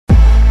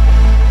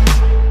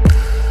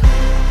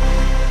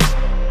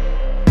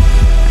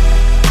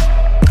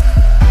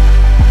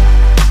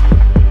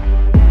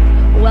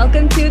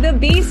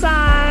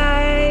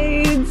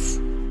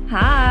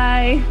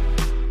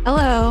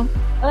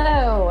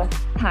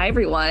Hi,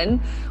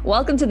 everyone.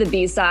 Welcome to the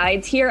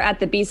B-Sides. Here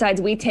at the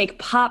B-Sides, we take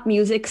pop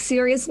music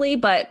seriously,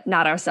 but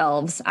not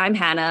ourselves. I'm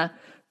Hannah.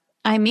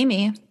 I'm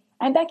Mimi.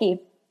 I'm Becky.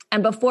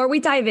 And before we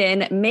dive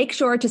in, make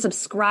sure to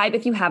subscribe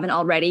if you haven't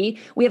already.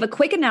 We have a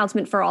quick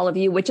announcement for all of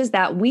you, which is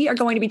that we are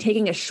going to be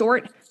taking a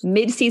short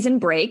mid-season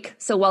break.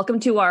 So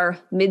welcome to our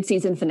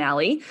mid-season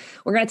finale.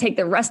 We're going to take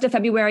the rest of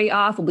February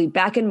off. We'll be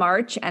back in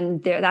March.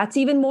 And that's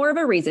even more of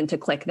a reason to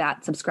click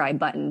that subscribe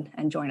button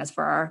and join us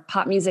for our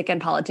pop music and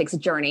politics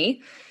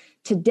journey.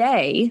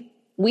 Today,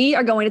 we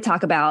are going to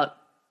talk about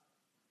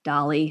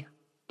Dolly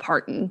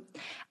Parton.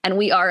 And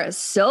we are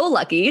so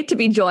lucky to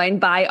be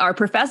joined by our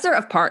professor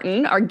of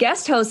Parton, our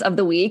guest host of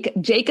the week,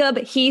 Jacob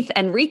Heath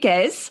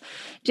Henriquez.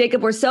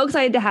 Jacob, we're so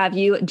excited to have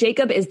you.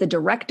 Jacob is the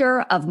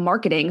director of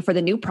marketing for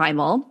the new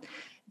Primal.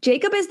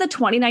 Jacob is the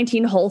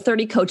 2019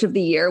 Whole30 Coach of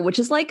the Year, which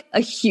is like a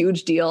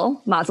huge deal.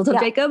 Mazel tov,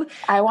 Jacob.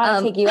 I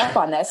want to take you up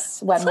on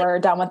this when we're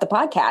done with the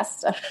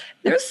podcast.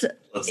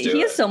 He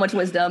has so much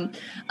wisdom.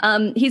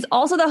 He's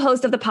also the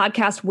host of the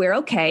podcast We're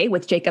Okay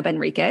with Jacob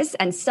Henriquez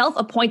and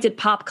self-appointed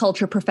pop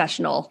culture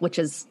professional, which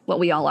is what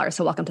we all are.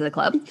 So welcome to the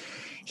club.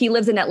 He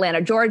lives in Atlanta,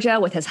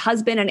 Georgia with his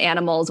husband and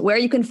animals, where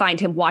you can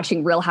find him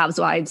watching Real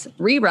Housewives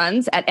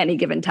reruns at any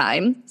given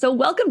time. So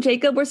welcome,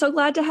 Jacob. We're so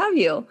glad to have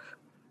you.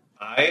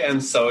 I am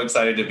so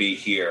excited to be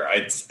here.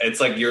 It's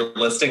like you're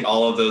listing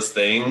all of those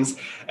things,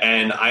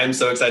 and I am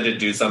so excited to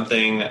do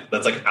something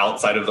that's like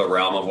outside of the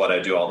realm of what I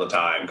do all the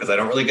time, because I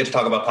don't really get to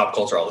talk about pop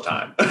culture all the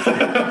time.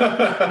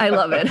 I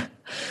love it.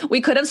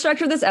 We could have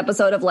structured this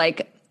episode of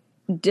like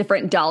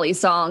different Dolly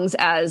songs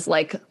as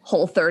like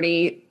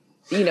Whole30,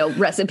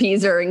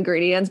 recipes or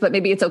ingredients, but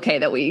maybe it's okay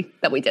that we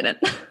didn't.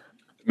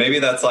 Maybe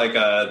that's like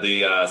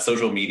the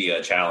social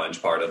media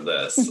challenge part of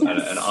this,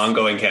 an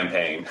ongoing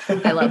campaign.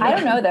 I love it. I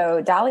don't know,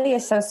 though. Dolly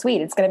is so sweet.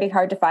 It's going to be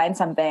hard to find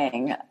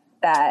something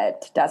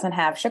that doesn't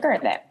have sugar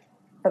in it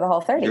for the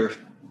Whole30.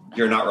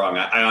 You're not wrong.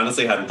 I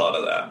honestly hadn't thought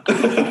of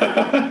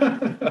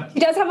that.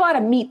 She does have a lot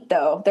of meat,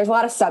 though. There's a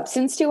lot of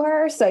substance to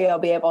her, so you'll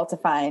be able to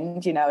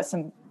find,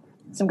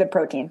 some good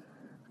protein.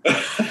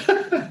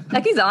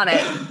 Becky's on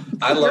it.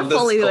 I love this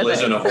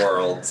collision of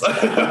worlds.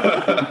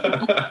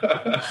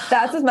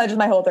 That's as much as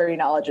my Whole30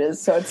 knowledge is,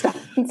 so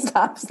it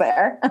stops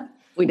there.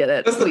 We did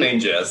it. That's the main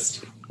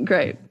gist.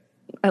 Great.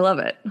 I love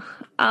it.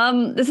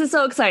 This is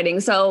so exciting.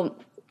 So,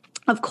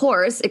 of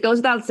course, it goes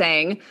without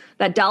saying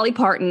that Dolly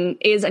Parton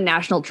is a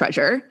national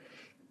treasure.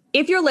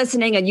 If you're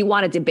listening and you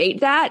want to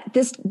debate that,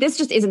 this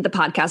just isn't the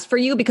podcast for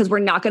you, because we're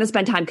not going to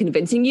spend time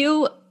convincing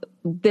you.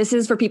 This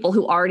is for people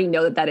who already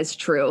know that is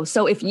true.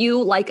 So if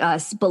you, like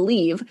us,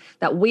 believe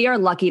that we are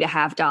lucky to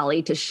have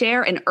Dolly, to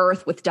share an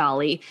earth with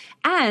Dolly,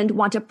 and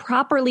want to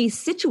properly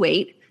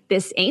situate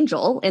this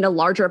angel in a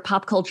larger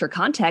pop culture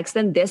context,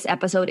 then this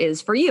episode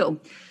is for you.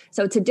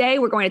 So today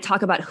we're going to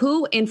talk about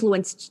who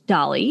influenced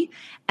Dolly,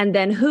 and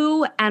then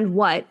who and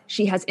what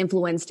she has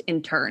influenced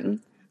in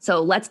turn.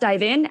 So let's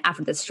dive in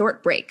after this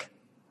short break.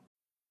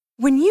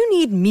 When you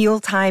need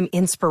mealtime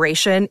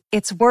inspiration,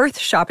 it's worth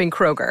shopping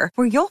Kroger,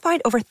 where you'll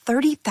find over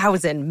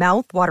 30,000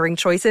 mouth-watering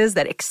choices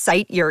that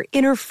excite your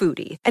inner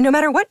foodie. And no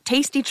matter what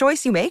tasty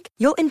choice you make,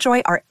 you'll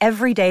enjoy our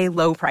everyday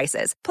low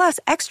prices, plus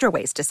extra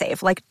ways to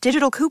save, like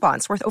digital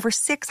coupons worth over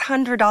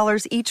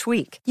 $600 each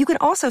week. You can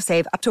also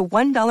save up to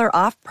 $1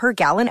 off per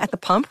gallon at the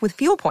pump with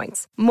fuel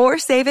points. More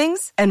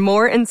savings and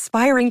more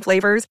inspiring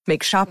flavors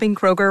make shopping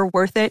Kroger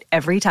worth it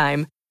every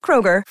time.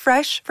 Kroger,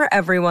 fresh for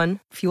everyone.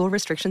 Fuel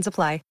restrictions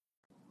apply.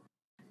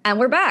 And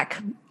we're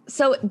back.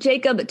 So,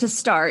 Jacob, to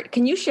start,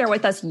 can you share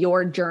with us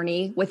your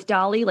journey with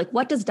Dolly? Like,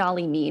 what does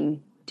Dolly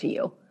mean to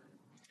you?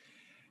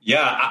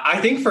 Yeah,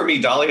 I think for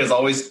me, Dolly has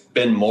always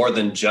been more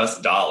than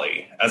just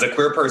Dolly. As a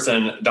queer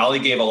person, Dolly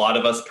gave a lot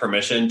of us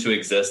permission to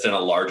exist in a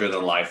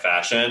larger-than-life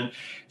fashion.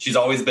 She's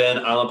always been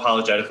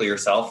unapologetically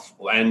herself.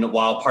 And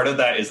while part of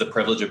that is the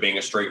privilege of being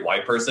a straight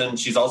white person,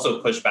 she's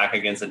also pushed back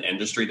against an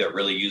industry that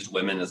really used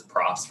women as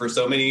props for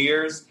so many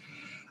years.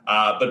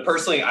 But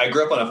personally, I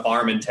grew up on a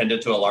farm and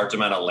tended to a large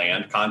amount of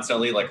land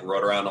constantly, like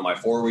rode around on my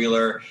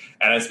four-wheeler.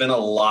 And I spent a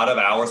lot of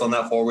hours on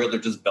that four-wheeler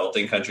just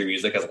belting country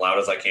music as loud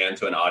as I can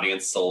to an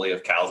audience solely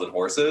of cows and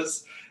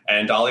horses.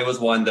 And Dolly was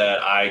one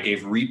that I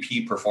gave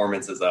repeat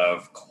performances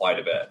of quite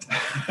a bit.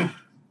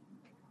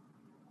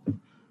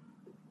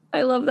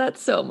 I love that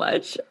so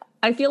much.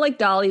 I feel like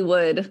Dolly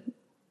would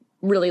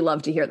really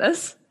love to hear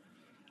this.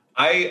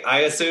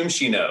 I assume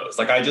she knows.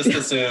 Like, I just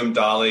assume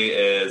Dolly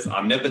is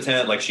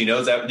omnipotent. Like, she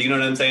knows that. You know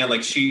what I'm saying?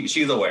 Like,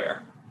 she's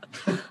aware.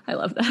 I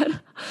love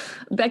that.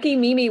 Becky,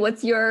 Mimi,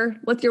 what's your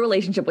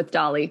relationship with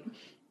Dolly?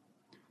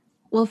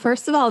 Well,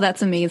 first of all,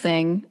 that's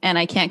amazing, and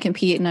I can't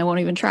compete, and I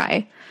won't even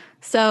try.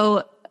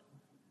 So,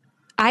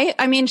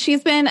 I mean,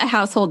 she's been a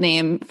household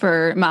name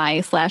for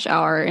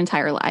our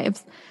entire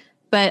lives,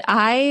 but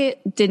I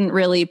didn't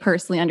really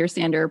personally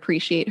understand or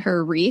appreciate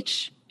her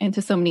reach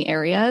into so many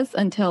areas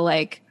until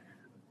like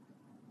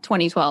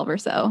 2012 or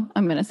so,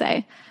 I'm going to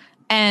say.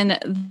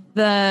 And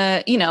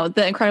the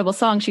incredible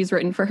songs she's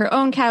written for her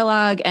own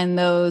catalog, and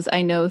those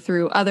I know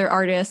through other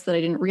artists that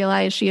I didn't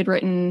realize she had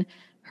written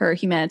her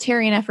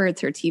humanitarian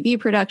efforts, her TV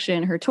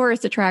production, her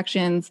tourist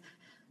attractions.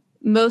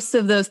 Most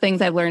of those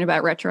things I've learned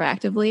about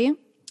retroactively,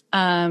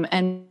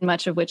 and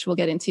much of which we'll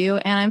get into,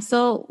 and I'm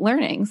still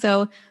learning.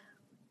 So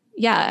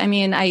yeah, I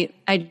mean, I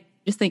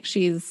just think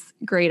she's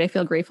great. I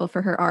feel grateful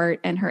for her art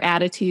and her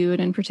attitude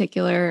in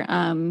particular.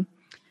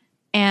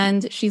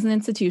 And she's an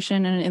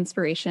institution and an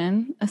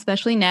inspiration,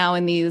 especially now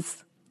in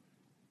these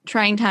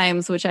trying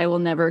times, which I will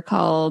never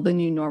call the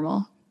new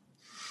normal.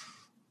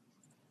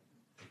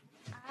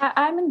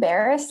 I'm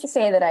embarrassed to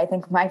say that I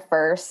think my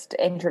first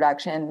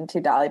introduction to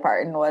Dolly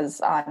Parton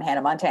was on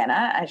Hannah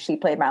Montana, as she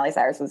played Miley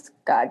Cyrus's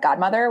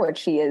godmother, which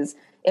she is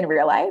in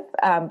real life.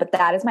 But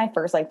that is my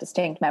first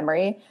distinct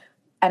memory.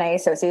 And I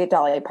associate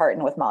Dolly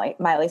Parton with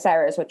Miley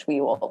Cyrus, which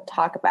we will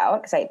talk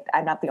about, because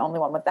I'm not the only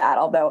one with that,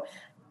 although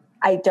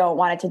I don't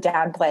want it to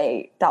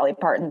downplay Dolly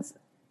Parton's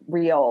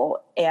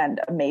real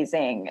and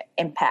amazing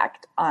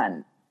impact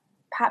on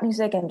pop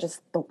music and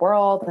just the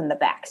world and the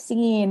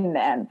vaccine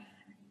and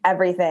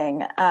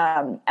everything.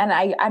 And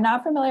I'm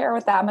not familiar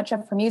with that much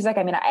of her music.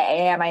 I mean,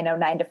 I know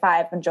 9 to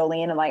 5 and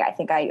Jolene, and I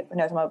think I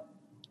know some of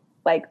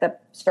the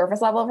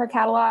surface level of her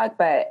catalog,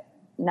 but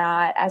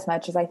not as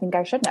much as I think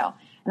I should know.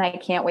 And I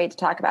can't wait to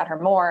talk about her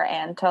more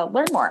and to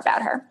learn more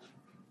about her.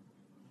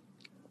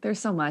 There's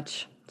so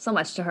much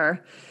to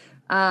her.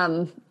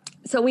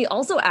 So we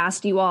also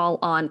asked you all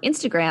on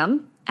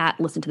Instagram at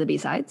Listen to the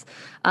B-Sides,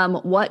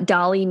 what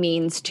Dolly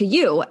means to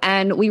you.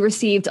 And we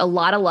received a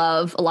lot of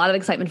love, a lot of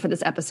excitement for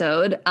this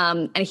episode.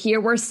 And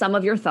here were some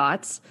of your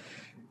thoughts.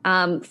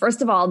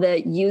 First of all,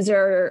 the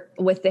user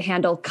with the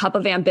handle Cup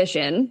of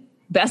Ambition,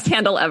 best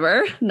handle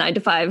ever, 9 to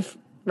 5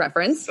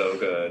 reference. So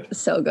good.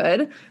 So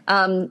good.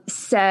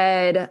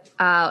 Said,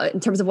 in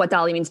terms of what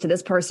Dolly means to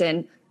this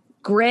person,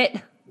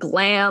 grit,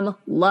 glam,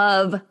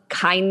 love,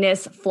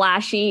 kindness,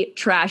 flashy,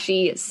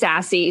 trashy,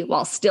 sassy,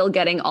 while still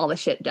getting all the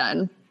shit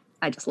done.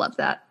 I just love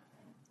that.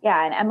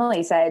 Yeah, and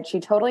Emily said she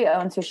totally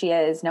owns who she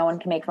is. No one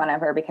can make fun of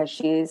her because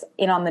she's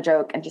in on the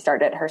joke and she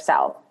started it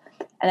herself.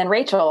 And then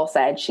Rachel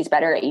said she's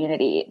better at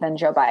unity than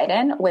Joe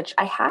Biden, which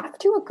I have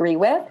to agree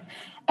with.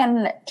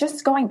 And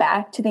just going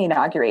back to the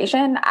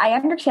inauguration, I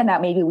understand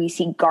that maybe we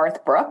see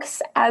Garth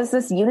Brooks as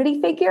this unity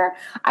figure.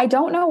 I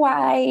don't know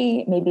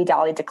why maybe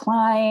Dolly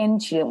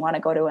declined. She didn't want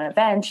to go to an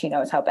event. She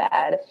knows how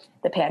bad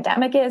the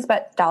pandemic is,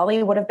 but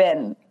Dolly would have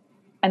been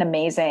an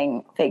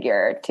amazing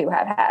figure to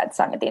have had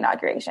sung at the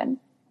inauguration,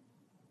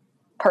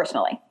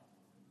 personally.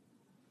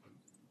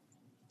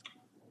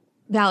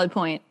 Valid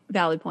point.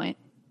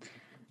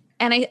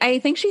 And I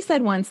think she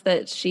said once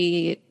that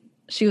she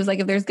was like,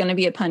 if there's going to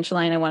be a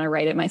punchline, I want to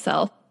write it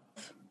myself.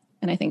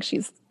 And I think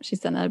she's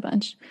done that a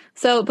bunch.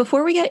 So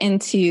before we get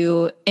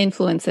into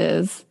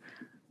influences,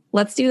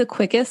 let's do the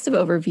quickest of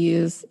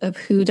overviews of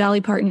who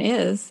Dolly Parton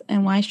is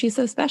and why she's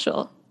so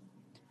special.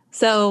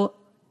 So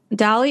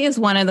Dolly is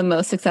one of the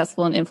most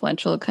successful and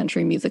influential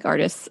country music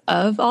artists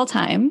of all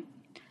time.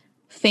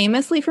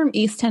 Famously from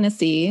East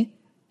Tennessee,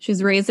 she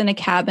was raised in a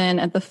cabin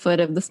at the foot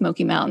of the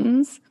Smoky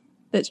Mountains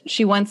that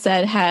she once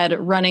said had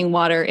running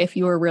water if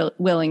you were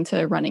willing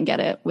to run and get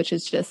it, which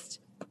is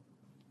just,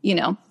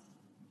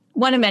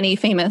 one of many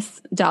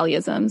famous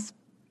Dollyisms.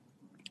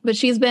 But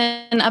she's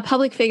been a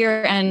public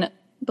figure and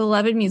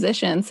beloved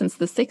musician since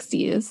the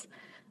 60s,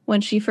 when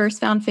she first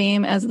found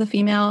fame as the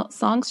female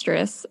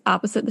songstress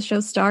opposite the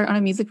show's star on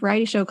a music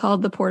variety show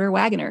called The Porter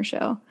Wagoner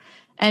Show.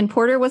 And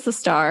Porter was the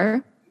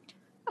star,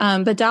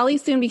 but Dolly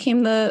soon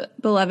became the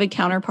beloved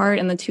counterpart,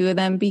 and the two of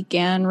them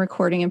began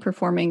recording and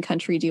performing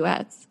country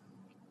duets.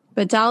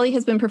 But Dolly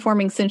has been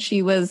performing since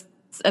she was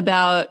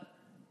about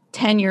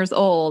 10 years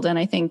old, and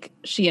I think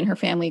she and her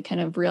family kind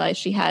of realized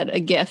she had a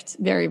gift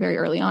very, very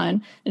early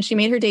on. And she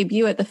made her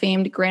debut at the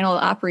famed Grand Ole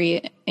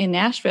Opry in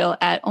Nashville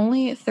at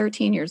only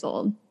 13 years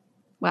old.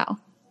 Wow.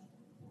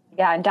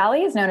 Yeah, and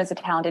Dolly is known as a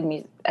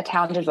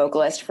talented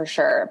vocalist for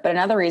sure. But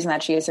another reason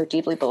that she is so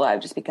deeply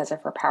beloved is because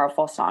of her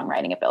powerful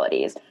songwriting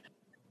abilities.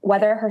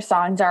 Whether her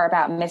songs are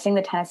about missing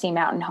the Tennessee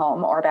mountain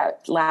home or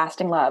about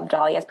lasting love,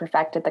 Dolly has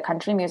perfected the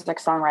country music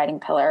songwriting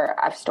pillar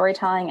of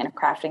storytelling and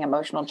crafting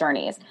emotional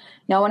journeys.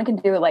 No one can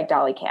do it like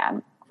Dolly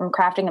can. From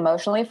crafting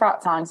emotionally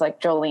fraught songs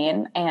like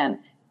Jolene and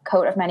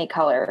Coat of Many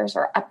Colors,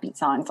 or upbeat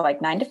songs like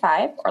 9 to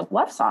 5, or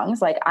love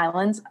songs like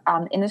Islands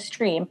in the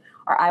Stream,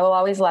 or I Will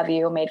Always Love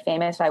You, made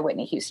famous by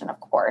Whitney Houston, of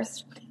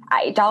course.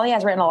 Dolly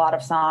has written a lot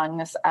of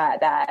songs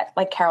that,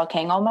 like Carole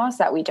King almost,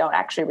 that we don't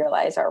actually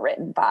realize are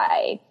written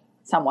by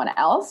someone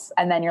else.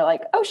 And then you're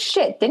like, oh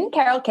shit, didn't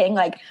Carole King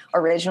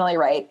originally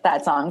write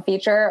that song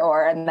feature?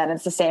 And then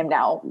it's the same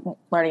now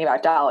learning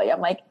about Dolly.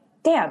 I'm like,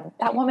 damn,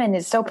 that woman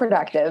is so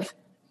productive.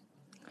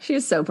 She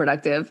is so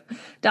productive.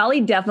 Dolly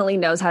definitely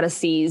knows how to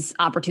seize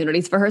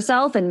opportunities for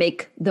herself and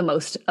make the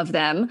most of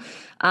them.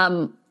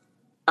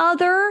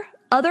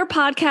 Other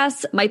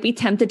podcasts might be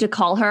tempted to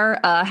call her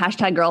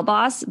hashtag girl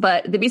boss,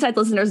 but the B-Sides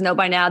listeners know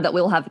by now that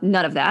we'll have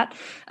none of that.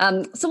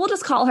 So we'll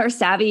just call her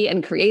savvy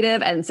and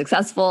creative and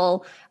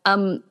successful.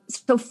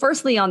 So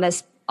firstly, on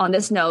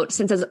this note,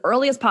 since as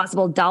early as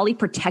possible, Dolly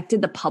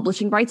protected the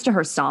publishing rights to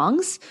her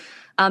songs.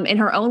 In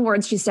her own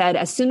words, she said,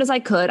 as soon as I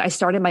could, I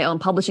started my own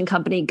publishing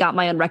company, got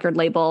my own record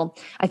label.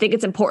 I think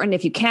it's important,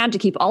 if you can, to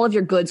keep all of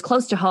your goods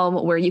close to home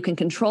where you can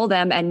control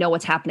them and know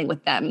what's happening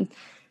with them.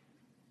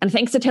 And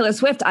thanks to Taylor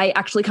Swift, I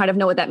actually kind of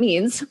know what that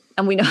means.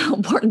 And we know how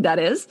important that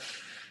is.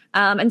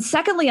 And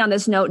secondly, on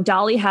this note,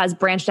 Dolly has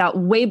branched out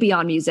way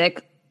beyond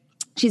music.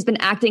 She's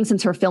been acting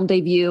since her film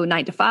debut,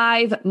 9 to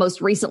 5,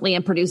 most recently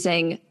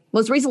producing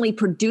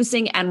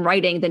and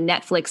writing the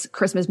Netflix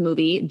Christmas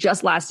movie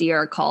just last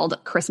year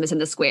called Christmas in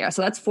the Square.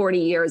 So that's 40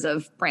 years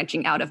of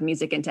branching out of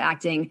music into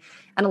acting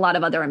and a lot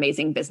of other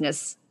amazing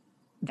business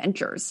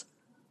ventures.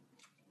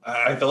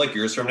 I feel like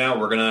years from now,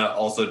 we're going to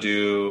also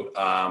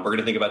we're going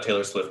to think about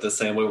Taylor Swift the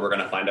same way. We're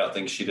going to find out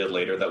things she did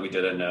later that we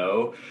didn't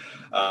know.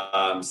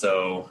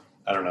 So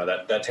I don't know,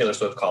 that Taylor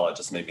Swift call, it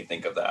just made me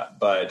think of that.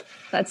 But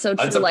that's so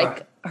true.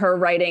 Like her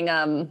writing,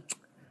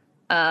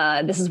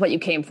 This Is What You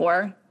Came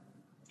For.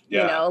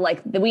 Yeah. You know,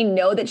 like we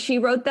know that she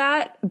wrote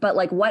that, but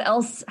like what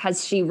else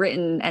has she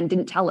written and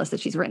didn't tell us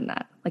that she's written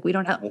that? Like we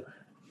don't know.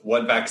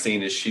 What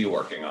vaccine is she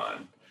working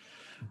on?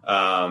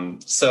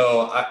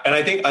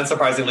 I think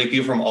unsurprisingly,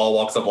 people from all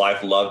walks of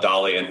life love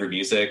Dolly and her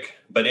music.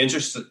 But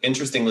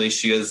interestingly,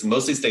 she has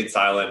mostly stayed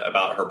silent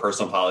about her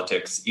personal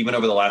politics, even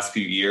over the last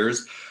few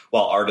years,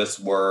 while artists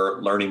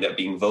were learning that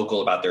being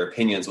vocal about their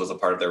opinions was a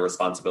part of their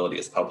responsibility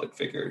as public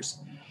figures.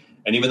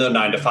 And even though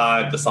 9 to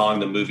 5, the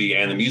song, the movie,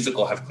 and the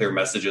musical have clear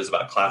messages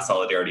about class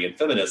solidarity and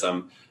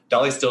feminism,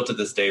 Dolly still to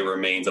this day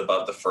remains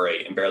above the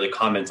fray and barely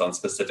comments on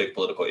specific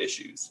political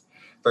issues.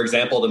 For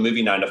example, the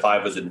movie 9 to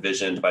 5 was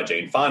envisioned by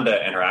Jane Fonda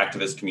and her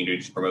activist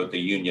community to promote the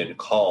union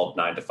called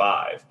 9 to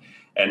 5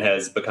 and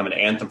has become an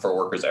anthem for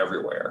workers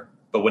everywhere.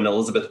 But when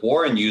Elizabeth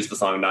Warren used the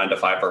song 9 to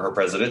 5 for her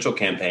presidential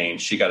campaign,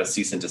 she got a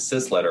cease and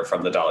desist letter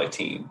from the Dolly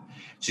team.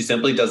 She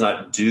simply does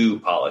not do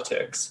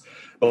politics.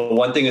 But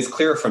one thing is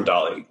clear from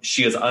Dolly.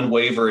 She is an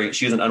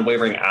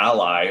unwavering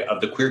ally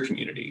of the queer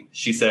community.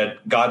 She said,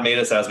 God made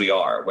us as we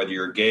are, whether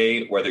you're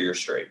gay, whether you're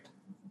straight.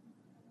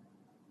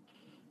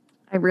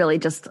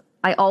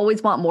 I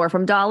always want more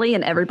from Dolly,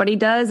 and everybody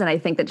does. And I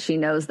think that she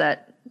knows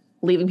that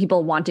leaving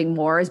people wanting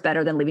more is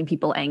better than leaving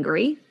people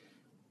angry.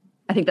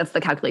 I think that's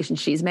the calculation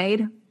she's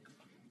made. I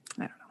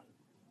don't know.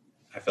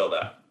 I feel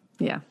that.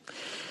 Yeah.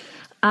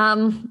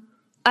 And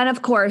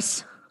of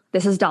course,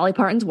 this is Dolly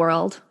Parton's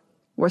world.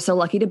 We're so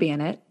lucky to be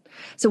in it.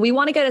 So we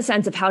want to get a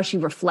sense of how she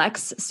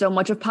reflects so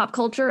much of pop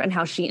culture and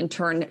how she in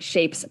turn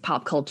shapes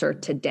pop culture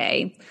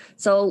today.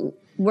 So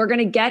we're going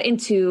to get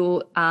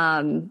into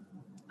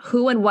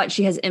who and what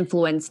she has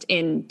influenced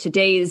in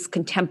today's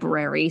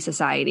contemporary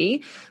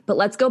society. But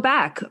let's go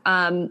back.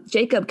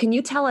 Jacob, can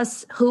you tell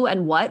us who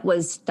and what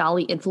was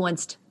Dolly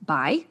influenced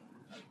by?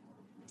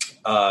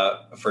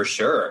 For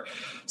sure.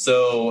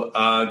 So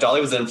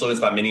Dolly was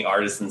influenced by many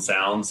artists and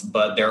sounds,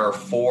 but there are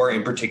 4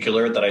 in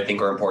particular that I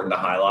think are important to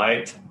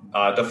highlight.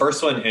 The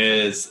first one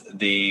is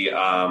the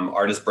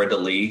artist Brenda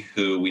Lee,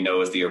 who we know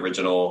is the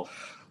original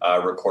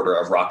recorder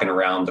of Rockin'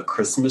 Around the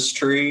Christmas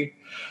Tree.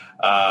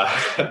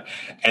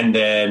 And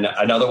then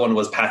another one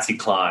was Patsy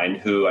Cline,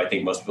 who I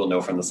think most people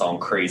know from the song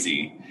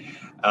Crazy.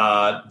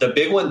 The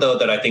big one, though,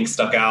 that I think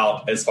stuck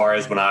out as far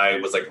as when I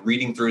was like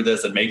reading through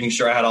this and making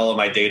sure I had all of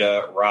my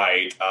data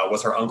right,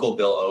 was her uncle,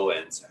 Bill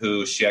Owens,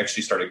 who she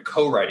actually started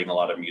co-writing a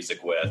lot of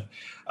music with.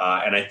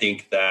 And I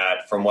think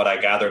that from what I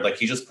gathered, like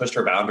he just pushed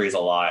her boundaries a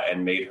lot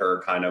and made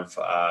her kind of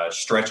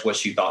stretch what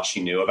she thought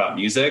she knew about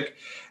music.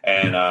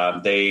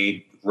 And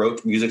they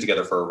wrote music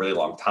together for a really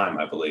long time,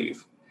 I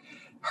believe.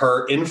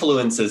 Her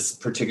influences,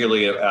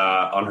 particularly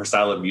on her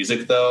style of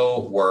music,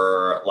 though,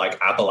 were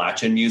like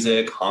Appalachian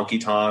music,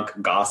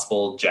 honky-tonk,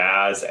 gospel,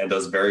 jazz, and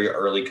those very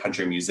early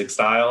country music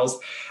styles.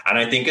 And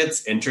I think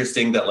it's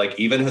interesting that, like,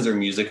 even as her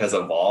music has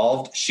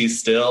evolved, she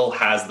still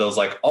has those,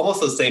 like,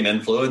 almost those same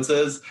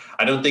influences.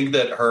 I don't think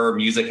that her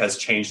music has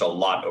changed a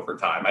lot over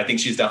time. I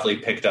think she's definitely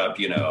picked up,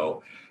 you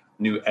know,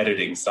 new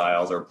editing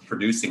styles or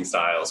producing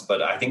styles,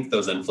 but I think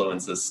those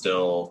influences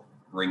still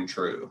ring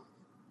true.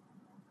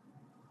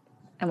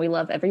 And we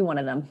love every one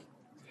of them.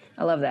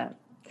 I love that.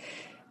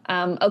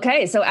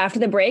 Okay, so after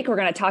the break, we're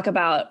going to talk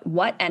about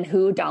what and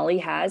who Dolly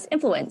has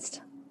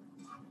influenced.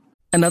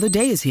 Another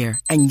day is here,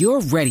 and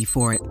you're ready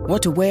for it.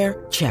 What to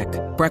wear? Check.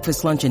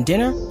 Breakfast, lunch, and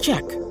dinner?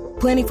 Check.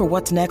 Planning for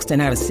what's next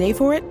and how to save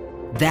for it?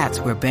 That's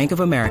where Bank of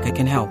America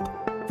can help.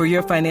 For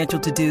your financial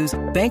to-dos,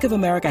 Bank of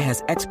America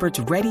has experts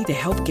ready to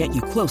help get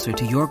you closer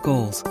to your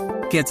goals.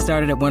 Get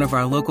started at one of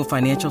our local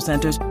financial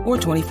centers or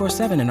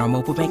 24/7 in our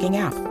mobile banking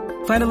app.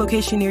 Find a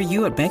location near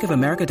you at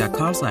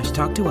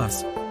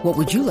bankofamerica.com/talktous. What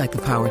would you like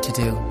the power to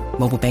do?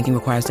 Mobile banking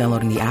requires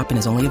downloading the app and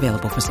is only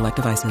available for select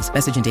devices.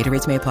 Message and data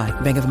rates may apply.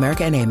 Bank of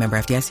America NA, member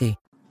FDIC.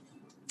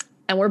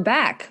 And we're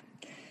back.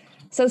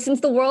 So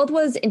since the world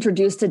was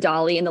introduced to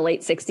Dolly in the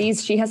late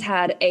 60s, she has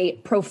had a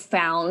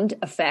profound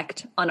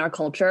effect on our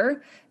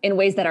culture in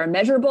ways that are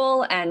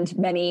measurable and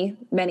many,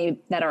 many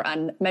that are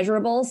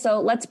unmeasurable. So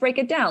let's break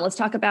it down. Let's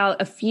talk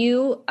about a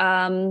few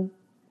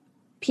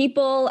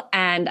people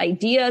and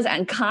ideas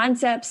and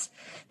concepts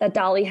that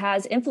Dolly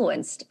has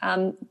influenced.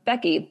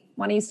 Becky,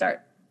 why don't you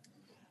start?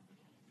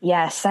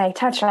 Yes, I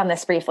touched on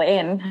this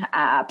briefly,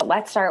 but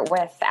let's start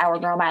with our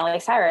girl Miley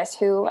Cyrus,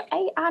 who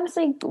I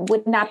honestly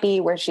would not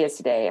be where she is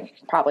today,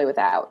 probably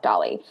without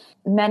Dolly.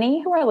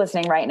 Many who are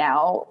listening right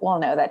now will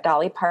know that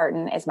Dolly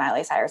Parton is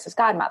Miley Cyrus's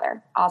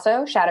godmother.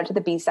 Also, shout out to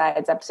the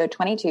B-Sides, episode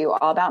 22,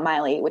 all about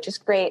Miley, which is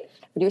great.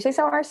 We do say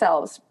so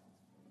ourselves,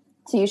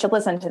 so you should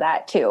listen to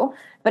that too.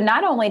 But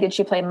not only did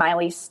she play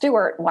Miley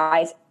Stewart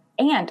Wise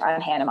aunt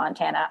on Hannah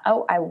Montana.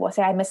 Oh, I will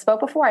say I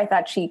misspoke before. I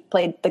thought she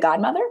played the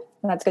godmother.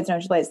 And that's good to know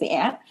she plays the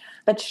aunt.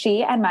 But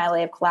she and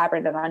Miley have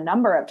collaborated a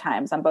number of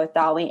times on both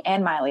Dolly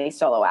and Miley's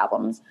solo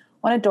albums.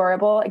 One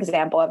adorable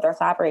example of their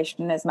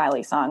collaboration is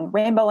Miley's song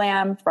Rainbow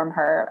Lamb from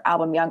her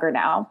album Younger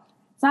Now.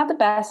 It's not the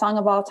best song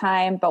of all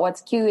time, but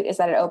what's cute is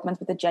that it opens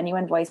with a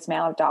genuine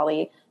voicemail of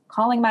Dolly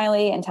calling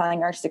Miley and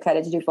telling her she's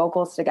excited to do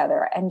vocals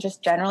together and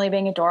just generally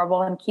being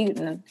adorable and cute.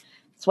 And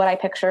it's what I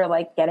picture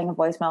like getting a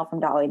voicemail from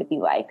Dolly to be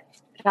like.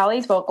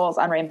 Dolly's vocals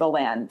on Rainbow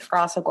Land are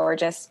also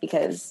gorgeous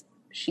because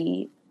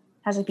she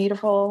has a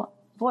beautiful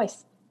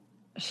voice.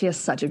 She has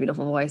such a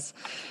beautiful voice.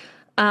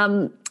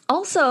 Miley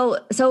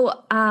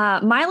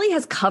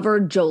has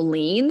covered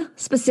Jolene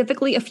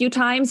specifically a few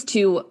times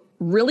to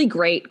really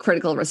great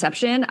critical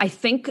reception. I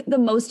think the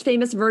most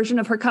famous version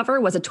of her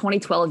cover was a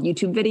 2012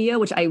 YouTube video,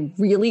 which I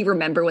really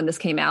remember when this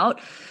came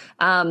out.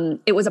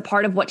 It was a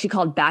part of what she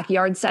called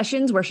backyard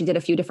sessions, where she did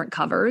a few different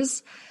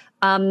covers.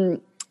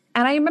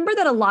 And I remember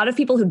that a lot of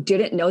people who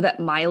didn't know that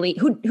Miley,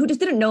 who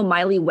just didn't know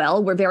Miley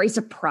well, were very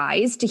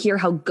surprised to hear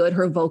how good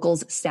her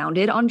vocals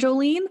sounded on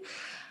Jolene.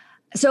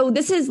 So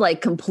this is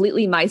like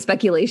completely my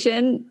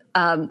speculation.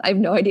 I have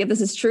no idea if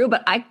this is true,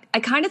 but I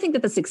kind of think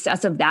that the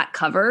success of that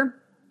cover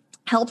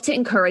helped to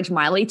encourage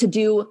Miley to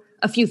do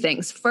a few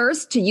things.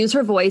 First, to use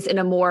her voice in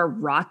a more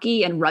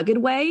rocky and rugged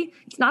way.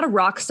 It's not a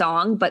rock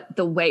song, but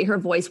the way her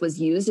voice was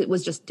used, it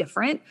was just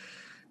different.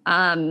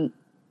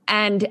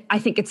 And I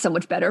think it's so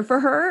much better for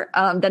her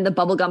than the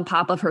bubblegum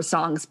pop of her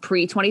songs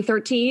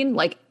pre-2013.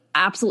 Like,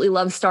 absolutely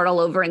love Start All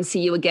Over and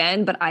See You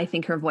Again, but I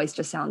think her voice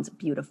just sounds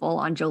beautiful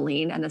on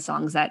Jolene and the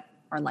songs that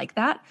are like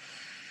that.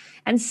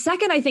 And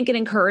second, I think it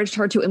encouraged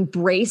her to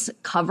embrace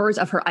covers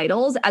of her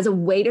idols as a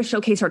way to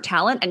showcase her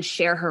talent and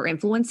share her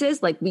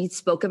influences. Like, we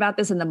spoke about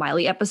this in the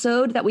Miley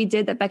episode that we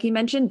did that Becky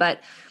mentioned, but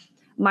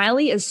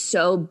Miley is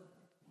so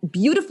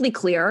beautifully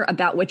clear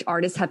about which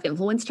artists have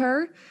influenced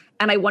her.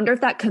 And I wonder if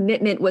that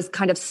commitment was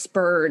kind of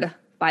spurred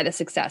by the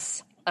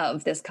success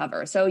of this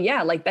cover. So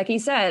yeah, like Becky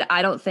said,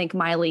 I don't think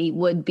Miley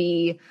would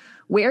be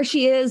where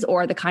she is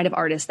or the kind of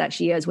artist that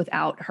she is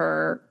without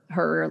her,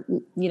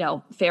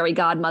 fairy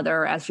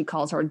godmother, as she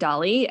calls her,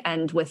 Dolly,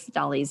 and with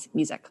Dolly's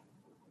music.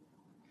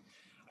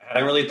 I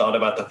hadn't really thought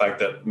about the fact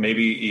that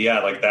maybe,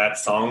 like that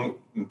song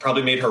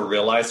probably made her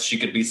realize she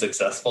could be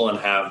successful and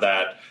have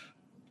that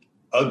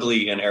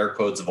ugly, in air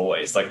quotes,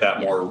 voice, like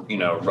that more,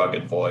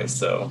 rugged voice.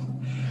 So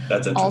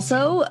that's interesting.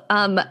 Also,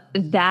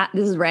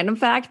 this is a random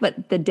fact,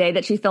 but the day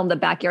that she filmed the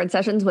backyard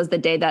sessions was the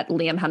day that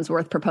Liam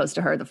Hemsworth proposed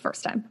to her the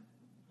first time.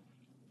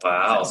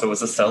 Wow. So it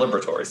was a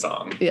celebratory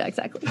song. Yeah,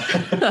 exactly.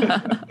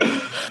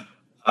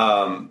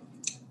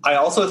 I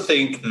also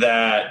think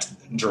that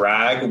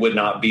drag would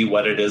not be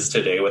what it is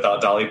today without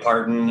Dolly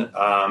Parton.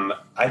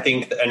 I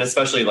think, and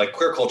especially like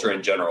queer culture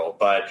in general,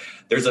 but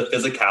there's a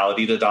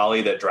physicality to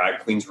Dolly that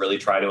drag queens really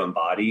try to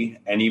embody.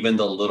 And even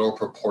the little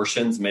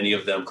proportions many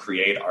of them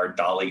create are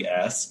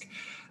Dolly-esque.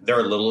 There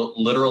are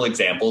literal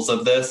examples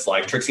of this,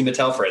 like Trixie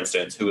Mattel, for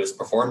instance, who has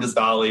performed as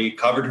Dolly,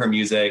 covered her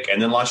music,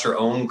 and then launched her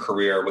own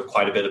career with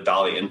quite a bit of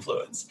Dolly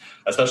influence,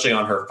 especially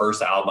on her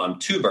first album,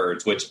 Two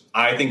Birds, which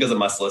I think is a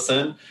must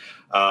listen.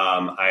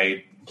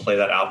 I play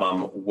that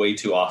album way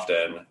too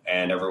often,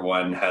 and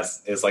everyone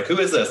is like, who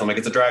is this? I'm like,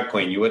 it's a drag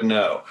queen. You wouldn't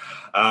know.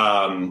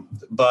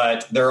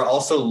 But there are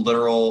also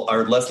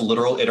less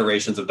literal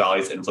iterations of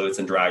Dolly's influence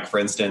in drag. For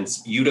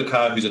instance,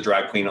 Utica, who's a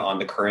drag queen on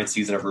the current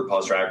season of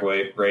RuPaul's Drag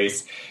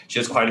Race, she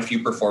has quite a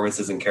few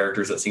performances and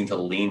characters that seem to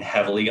lean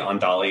heavily on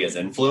Dolly as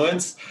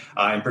influence,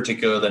 in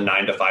particular the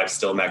 9 to 5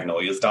 Still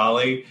Magnolias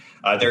Dolly.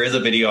 There is a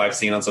video I've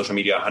seen on social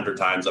media 100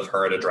 times of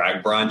her at a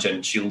drag brunch,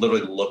 and she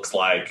literally looks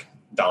like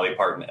Dolly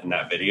Parton in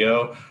that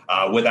video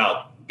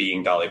without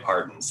being Dolly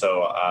Parton.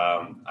 So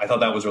I thought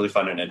that was really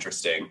fun and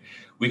interesting.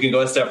 We can go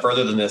a step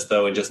further than this,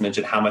 though, and just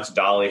mention how much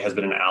Dolly has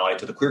been an ally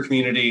to the queer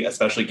community,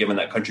 especially given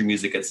that country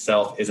music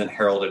itself isn't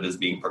heralded as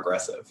being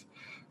progressive.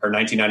 Her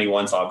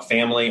 1991 song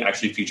Family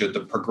actually featured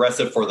the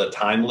progressive for the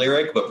time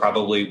lyric, but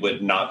probably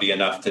would not be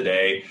enough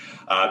today,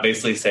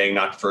 basically saying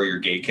not to throw your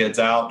gay kids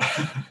out.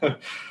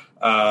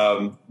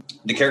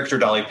 The character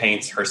Dolly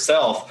paints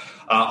herself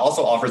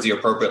also offers the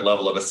appropriate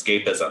level of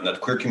escapism that the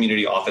queer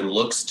community often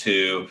looks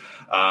to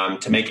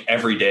make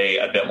every day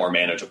a bit more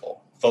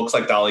manageable. Folks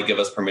like Dolly give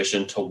us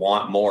permission to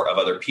want more of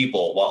other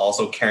people while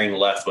also caring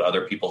less what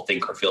other people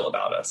think or feel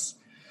about us.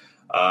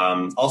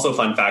 Also,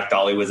 fun fact,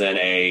 Dolly was in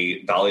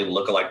a Dolly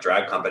lookalike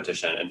drag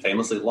competition and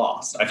famously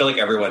lost. I feel like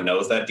everyone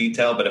knows that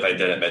detail, but if I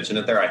didn't mention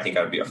it there, I think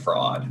I would be a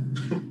fraud.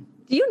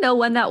 Do you know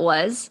when that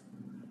was?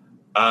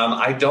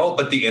 I don't,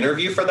 but the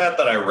interview for that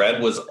I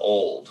read was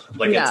old.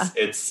 Like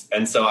it's,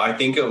 and so I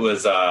think it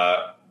was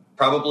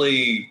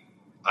probably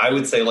I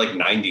would say like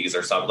 90s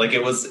or something. Like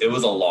it was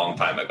a long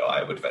time ago,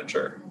 I would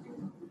venture.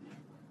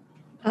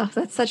 Oh,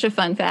 that's such a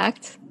fun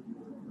fact.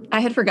 I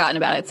had forgotten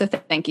about it, so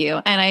thank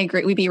you. And I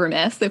agree, we'd be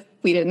remiss if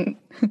we didn't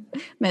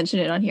mention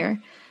it on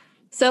here.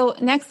 So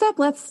next up,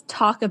 let's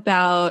talk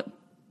about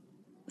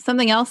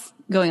something else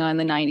going on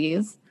in the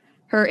 90s.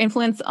 Her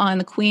influence on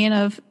the queen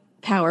of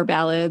power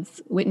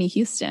ballads, Whitney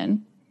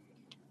Houston.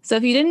 So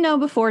if you didn't know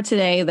before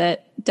today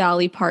that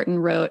Dolly Parton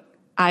wrote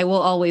I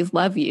Will Always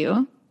Love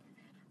You,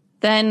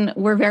 then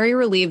we're very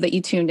relieved that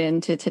you tuned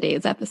in to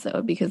today's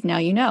episode, because now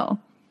you know.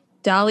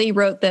 Dolly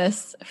wrote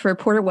this for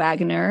Porter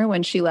Wagoner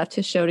when she left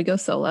his show to go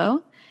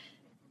solo.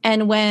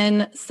 And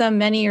when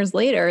many years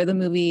later, the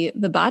movie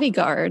The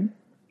Bodyguard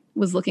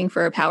was looking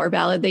for a power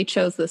ballad, they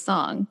chose this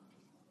song.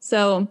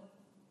 So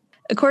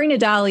according to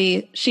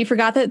Dolly, she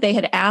forgot that they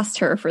had asked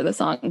her for the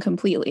song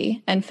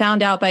completely and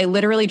found out by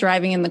literally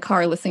driving in the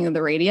car, listening to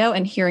the radio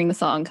and hearing the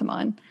song come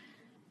on.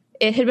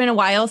 It had been a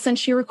while since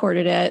she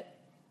recorded it,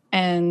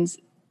 and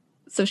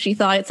so she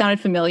thought it sounded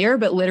familiar,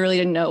 but literally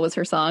didn't know it was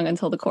her song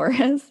until the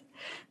chorus.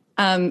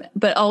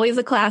 But always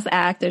a class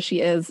act as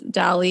she is,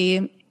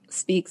 Dolly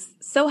speaks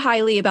so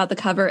highly about the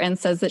cover and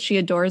says that she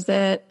adores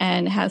it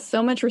and has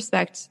so much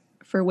respect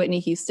for Whitney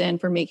Houston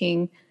for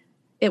making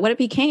it what it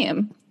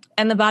became.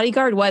 And The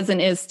Bodyguard was and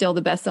is still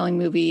the best-selling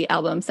movie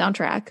album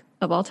soundtrack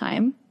of all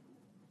time.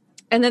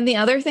 And then the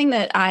other thing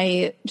that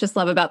I just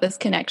love about this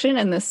connection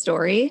and this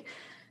story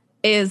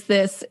is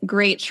this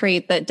great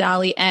trait that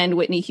Dolly and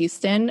Whitney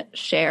Houston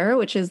share,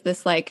 which is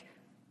this, like,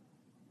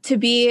 to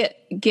be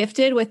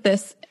gifted with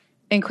this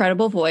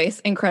incredible voice,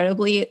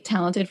 incredibly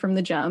talented from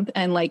the jump,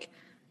 and like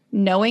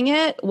knowing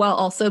it while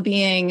also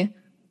being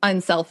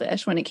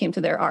unselfish when it came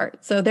to their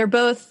art. So they're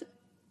both,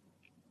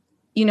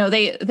 you know,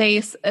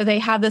 they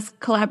have this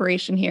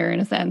collaboration here in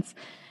a sense,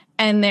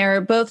 and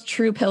they're both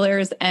true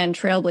pillars and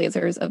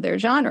trailblazers of their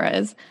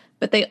genres,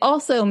 but they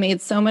also made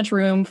so much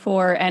room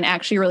for and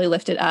actually really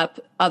lifted up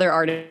other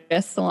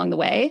artists along the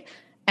way.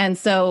 And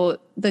so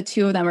the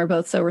two of them are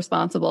both so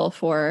responsible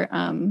for,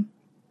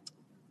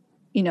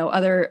 you know,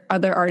 other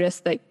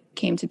artists that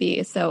came to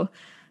be. So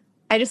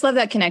I just love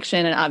that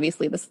connection. And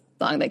obviously the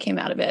song that came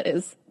out of it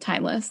is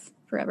timeless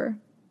forever.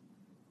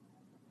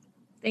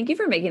 Thank you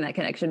for making that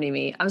connection,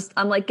 Mimi.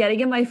 I'm like getting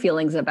in my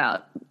feelings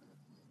about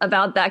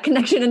that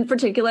connection in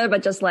particular,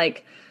 but just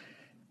like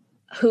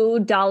who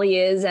Dolly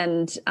is.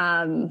 And,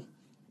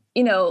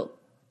 you know,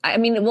 I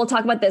mean, we'll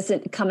talk about this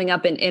coming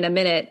up in a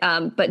minute.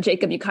 But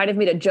Jacob, you kind of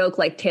made a joke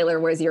like, Taylor,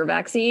 where's your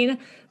vaccine?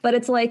 But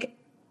it's like,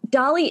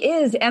 Dolly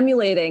is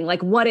emulating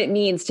like what it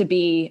means to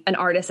be an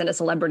artist and a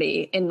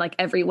celebrity in like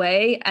every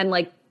way. And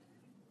like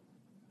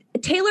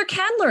Taylor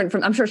can learn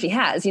from, I'm sure she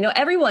has, you know,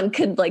 everyone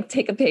could like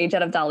take a page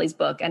out of Dolly's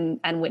book and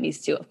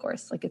Whitney's too, of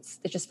course. Like it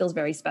just feels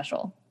very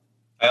special.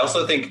 I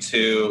also think,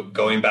 too,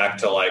 going back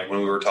to like when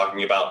we were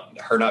talking about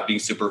her not being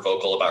super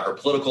vocal about her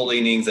political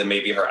leanings and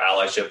maybe her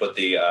allyship with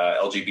the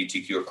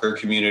LGBTQ or queer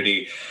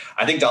community,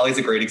 I think Dolly's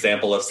a great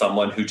example of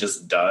someone who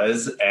just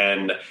does.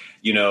 And,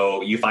 you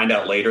know, you find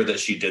out later that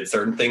she did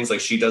certain things, like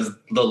she does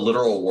the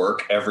literal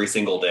work every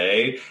single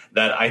day,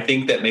 that I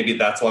think that maybe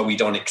that's why we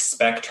don't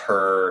expect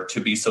her to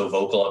be so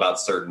vocal about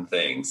certain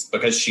things,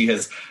 because she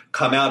has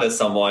come out as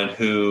someone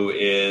who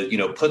is, you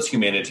know, puts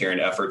humanitarian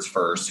efforts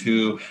first,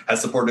 who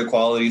has supported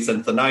equality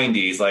since the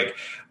 90s. Like,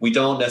 we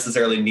don't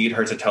necessarily need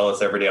her to tell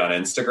us every day on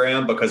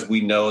Instagram, because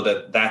we know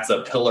that that's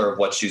a pillar of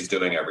what she's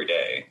doing every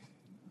day.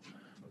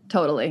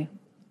 Totally.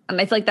 And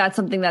I feel like that's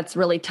something that's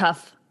really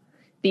tough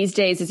these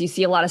days, is you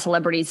see a lot of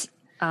celebrities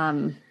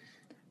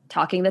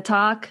talking the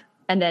talk,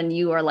 and then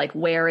you are like,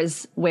 where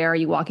are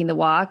you walking the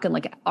walk? And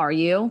like, are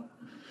you?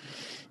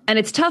 And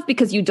it's tough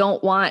because you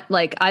don't want,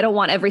 like, I don't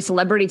want every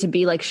celebrity to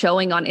be like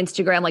showing on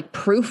Instagram like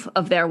proof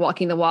of their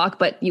walking the walk,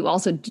 but you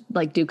also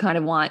like do kind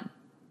of want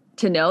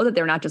to know that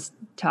they're not just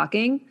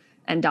talking.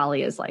 And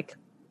Dolly is like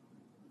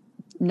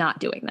not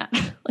doing that.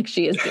 Like,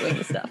 she is doing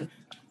the stuff.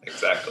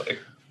 Exactly.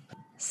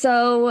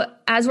 So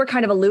as we're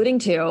kind of alluding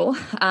to,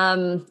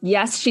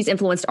 yes, she's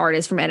influenced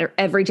artists from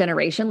every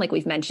generation, like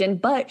we've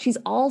mentioned, but she's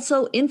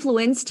also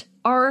influenced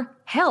our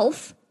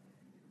health.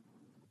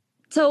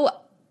 So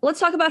let's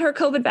talk about her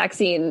COVID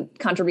vaccine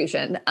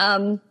contribution.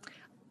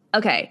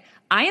 Okay,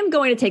 I am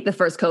going to take the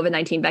first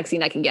COVID-19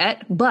 vaccine I can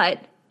get,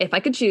 but if I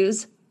could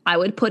choose, I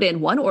would put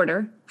in one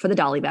order for the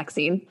Dolly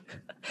vaccine,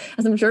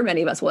 as I'm sure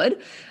many of us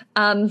would.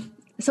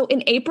 So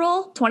in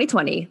April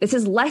 2020, this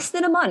is less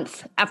than a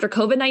month after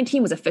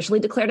COVID-19 was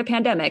officially declared a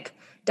pandemic,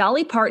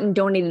 Dolly Parton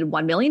donated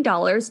 $1 million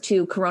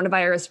to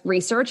coronavirus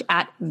research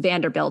at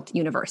Vanderbilt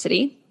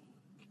University.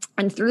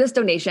 And through this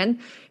donation,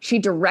 she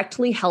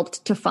directly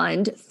helped to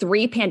fund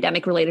 3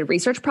 pandemic-related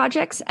research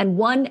projects, and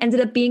one ended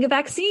up being a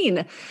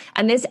vaccine.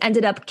 And this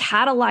ended up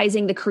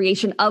catalyzing the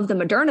creation of the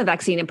Moderna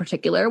vaccine in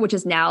particular, which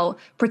is now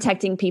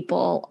protecting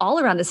people all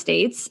around the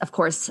states. Of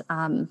course,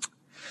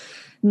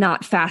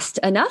 not fast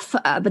enough,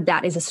 but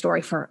that is a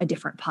story for a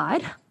different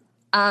pod.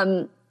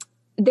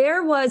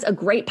 There was a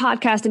great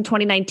podcast in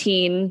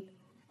 2019.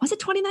 Was it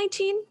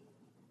 2019?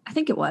 I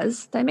think it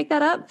was. Did I make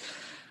that up?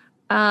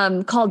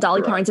 Called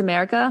Dolly Parton's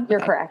America. You're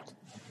correct.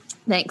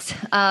 Thanks.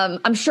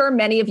 I'm sure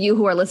many of you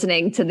who are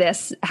listening to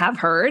this have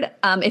heard.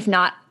 If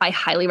not, I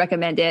highly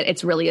recommend it.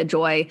 It's really a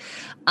joy.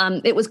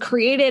 It was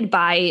created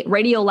by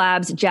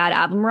Radiolab's Jad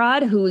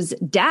Abumrad, whose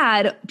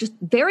dad just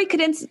very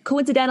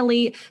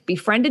coincidentally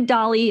befriended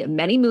Dolly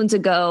many moons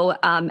ago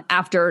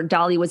after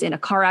Dolly was in a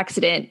car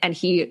accident and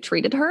he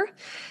treated her.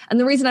 And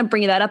the reason I'm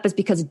bringing that up is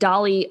because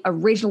Dolly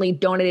originally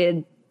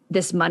donated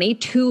this money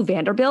to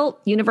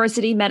Vanderbilt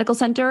University Medical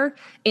Center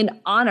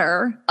in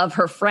honor of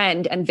her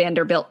friend and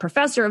Vanderbilt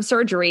professor of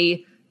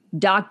surgery,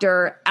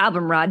 Dr.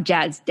 Abumrad,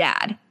 Jad's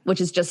dad, which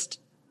is just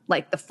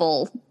like the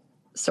full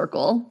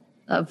circle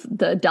of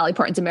the Dolly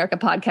Parton's America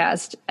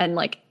podcast and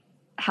like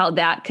how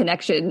that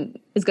connection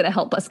is going to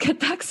help us get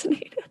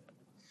vaccinated.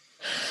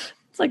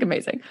 It's like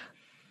amazing.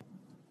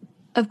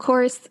 Of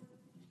course,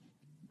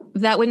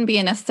 that wouldn't be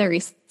a necessary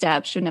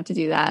step. Shouldn't have to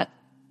do that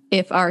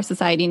if our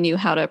society knew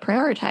how to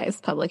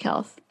prioritize public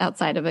health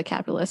outside of a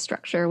capitalist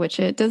structure, which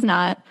it does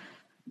not.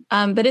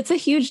 But it's a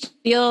huge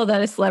deal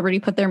that a celebrity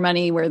put their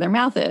money where their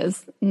mouth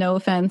is. No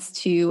offense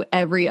to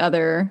every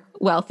other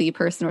wealthy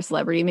person or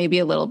celebrity, maybe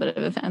a little bit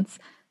of offense.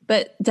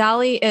 But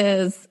Dolly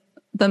is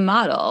the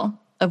model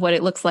of what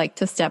it looks like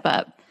to step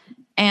up.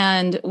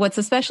 And what's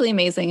especially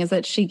amazing is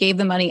that she gave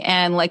the money,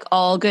 and like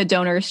all good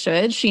donors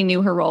should, she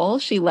knew her role.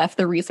 She left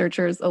the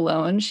researchers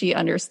alone. She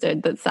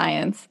understood that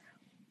science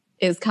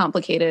is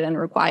complicated and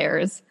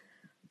requires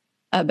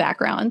a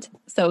background.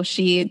 So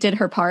she did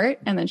her part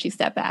and then she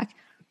stepped back.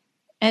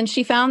 And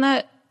she found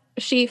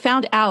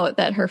out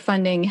that her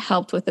funding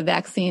helped with the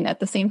vaccine at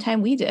the same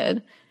time we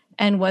did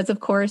and was, of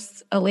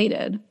course,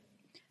 elated.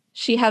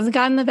 She hasn't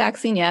gotten the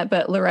vaccine yet,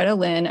 but Loretta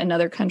Lynn,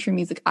 another country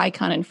music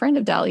icon and friend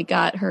of Dolly,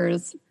 got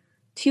hers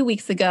 2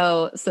 weeks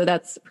ago. So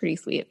that's pretty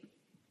sweet.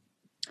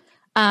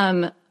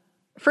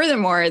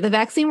 Furthermore, the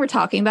vaccine we're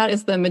talking about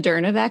is the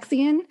Moderna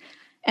vaccine.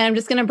 And I'm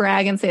just going to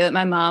brag and say that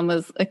my mom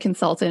was a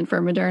consultant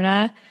for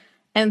Moderna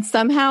and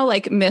somehow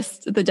like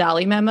missed the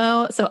Dolly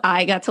memo. So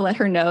I got to let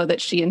her know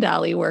that she and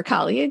Dolly were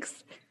colleagues.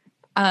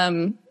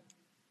 So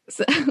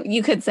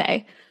you could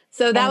say.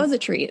 So that was a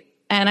treat.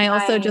 And I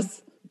also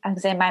I'm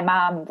saying my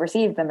mom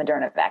received the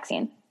Moderna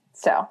vaccine.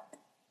 So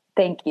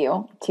thank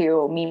you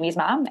to Mimi's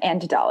mom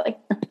and to Dolly.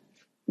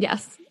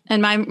 Yes.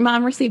 And my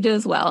mom received it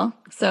as well.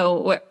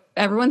 So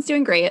everyone's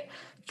doing great.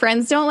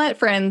 Friends don't let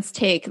friends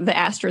take the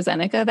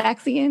AstraZeneca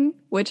vaccine,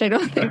 which I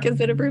don't think has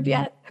been approved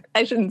yet.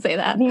 I shouldn't say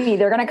that. Mimi,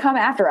 they're going to come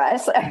after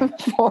us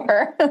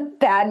for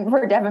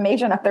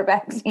defamation of their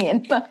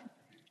vaccine.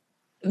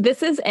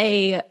 This is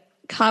a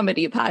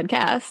comedy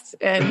podcast,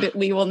 and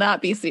we will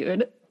not be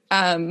sued.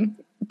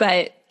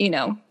 But, you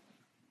know,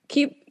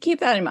 keep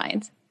that in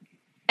mind.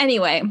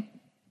 Anyway,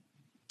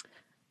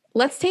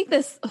 let's take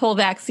this whole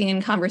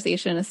vaccine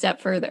conversation a step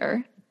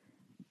further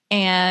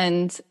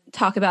and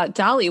talk about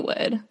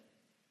Dollywood,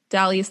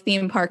 Dolly's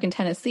theme park in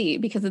Tennessee,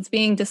 because it's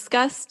being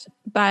discussed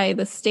by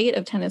the state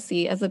of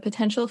Tennessee as a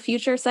potential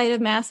future site of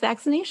mass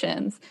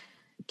vaccinations,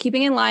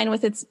 keeping in line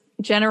with its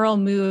general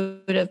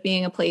mood of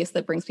being a place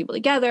that brings people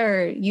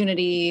together,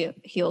 unity,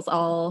 heals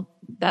all,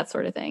 that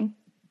sort of thing.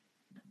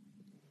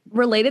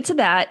 Related to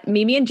that,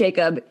 Mimi and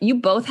Jacob, you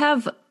both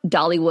have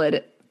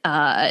Dollywood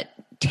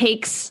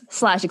takes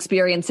 /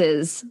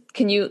 experiences.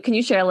 Can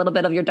you share a little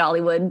bit of your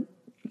Dollywood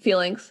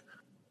feelings?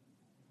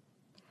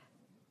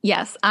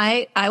 Yes,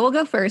 I will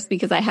go first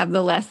because I have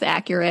the less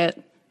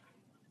accurate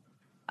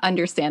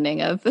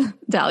understanding of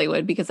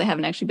Dollywood because I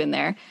haven't actually been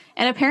there.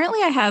 And apparently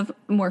I have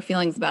more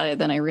feelings about it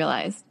than I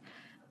realized.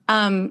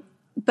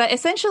 But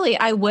essentially,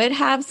 I would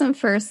have some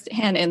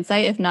firsthand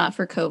insight if not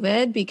for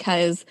COVID,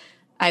 because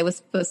I was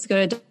supposed to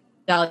go to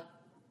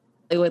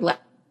Dollywood last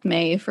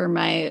May for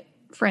my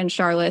friend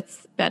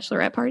Charlotte's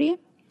bachelorette party.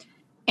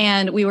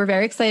 And we were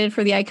very excited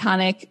for the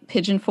iconic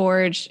Pigeon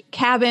Forge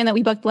cabin that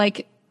we booked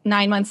like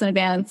 9 months in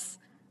advance,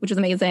 which was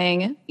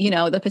amazing. You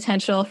know, the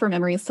potential for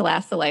memories to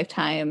last a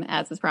lifetime,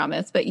 as is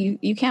promised, but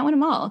you can't win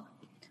them all.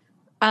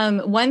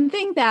 One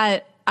thing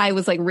that I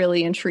was like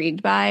really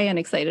intrigued by and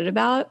excited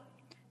about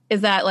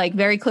is that like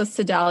very close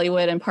to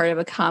Dollywood and part of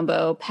a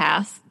combo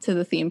pass to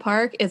the theme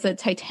park is a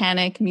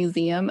Titanic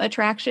museum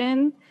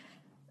attraction,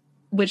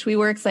 which we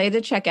were excited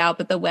to check out,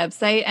 but the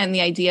website and the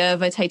idea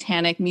of a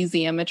Titanic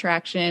museum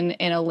attraction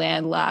in a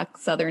landlocked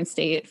southern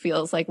state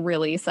feels like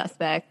really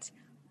suspect.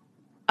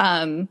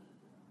 The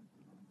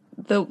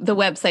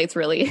website's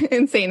really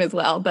insane as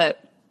well,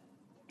 but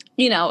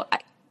you know,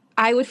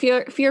 I would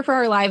fear for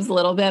our lives a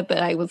little bit, but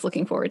I was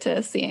looking forward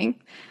to seeing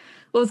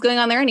what was going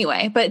on there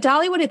anyway. But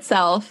Dollywood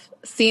itself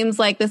seems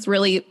like this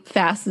really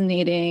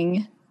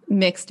fascinating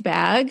mixed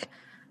bag,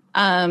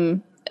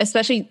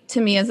 especially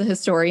to me as a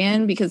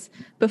historian, because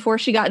before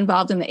she got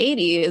involved in the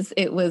 80s,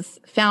 it was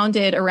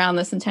founded around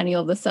the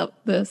centennial of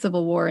the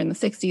Civil War in the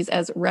 60s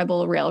as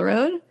Rebel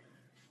Railroad.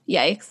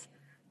 Yikes.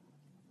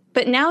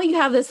 But now you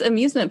have this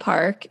amusement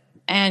park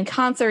and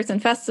concerts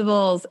and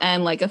festivals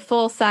and like a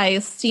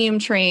full-size steam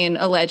train,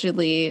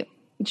 allegedly,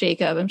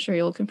 Jacob, I'm sure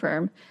you'll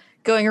confirm,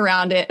 going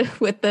around it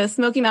with the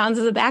Smoky Mountains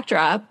as a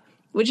backdrop,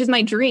 which is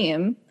my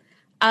dream.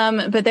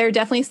 But there are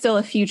definitely still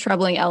a few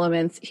troubling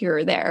elements here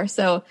or there.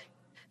 So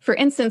For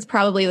instance,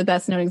 probably the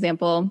best known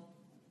example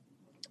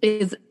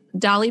is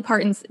Dolly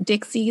Parton's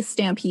Dixie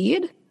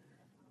Stampede,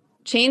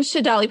 changed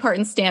to Dolly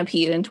Parton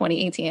Stampede in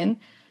 2018.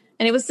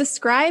 And it was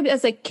described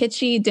as a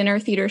kitschy dinner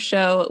theater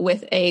show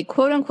with a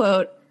quote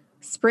unquote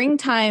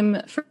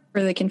springtime for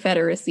the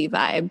Confederacy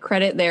vibe.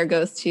 Credit there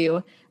goes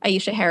to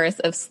Aisha Harris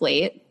of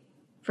Slate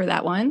for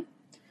that one.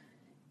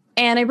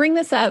 And I bring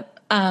this up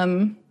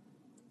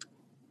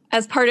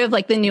as part of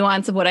like the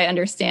nuance of what I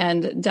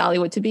understand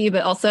Dollywood to be,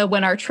 but also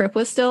when our trip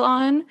was still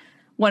on,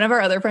 one of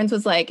our other friends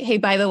was like, hey,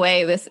 by the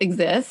way, this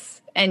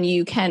exists and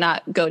you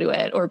cannot go to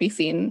it or be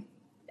seen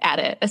at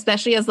it,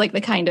 especially as like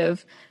the kind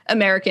of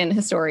American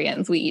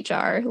historians we each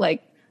are.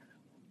 Like,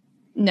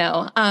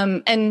 no.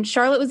 And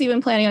Charlotte was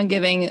even planning on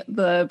giving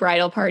the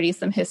bridal party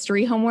some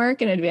history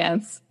homework in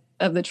advance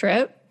of the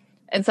trip.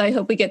 And so I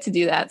hope we get to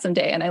do that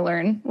someday and I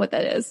learn what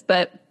that is.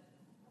 But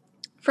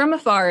from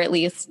afar, at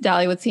least,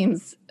 Dollywood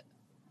seems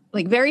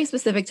like very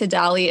specific to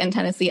Dolly and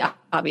Tennessee,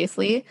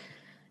 obviously,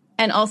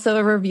 and also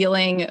a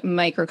revealing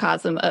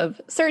microcosm of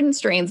certain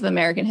strains of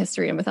American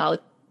history and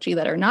mythology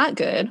that are not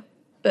good.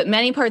 But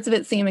many parts of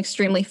it seem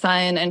extremely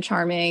fun and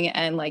charming,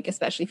 and like,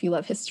 especially if you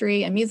love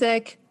history and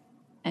music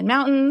and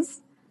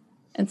mountains.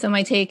 And so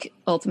my take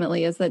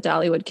ultimately is that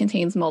Dollywood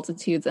contains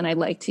multitudes, and I'd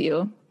like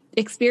to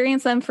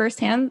experience them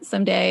firsthand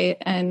someday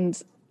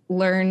and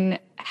learn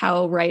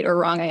how right or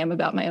wrong I am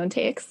about my own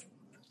takes.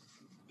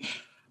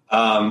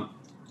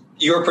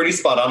 You were pretty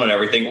spot on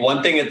everything.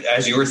 One thing,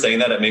 as you were saying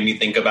that, it made me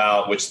think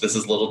about, which this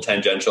is a little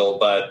tangential,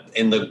 but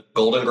in the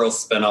Golden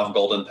Girls spinoff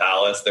Golden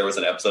Palace, there was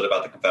an episode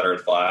about the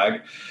Confederate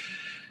flag.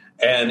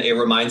 And it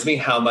reminds me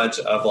how much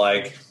of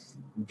like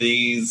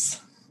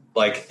these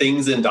like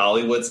things in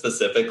Dollywood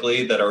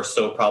specifically that are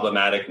so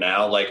problematic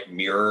now, like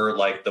mirror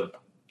like the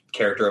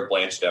character of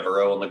Blanche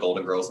Devereaux in the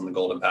Golden Girls and the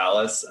Golden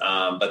Palace.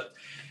 But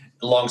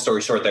long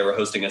story short, they were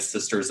hosting a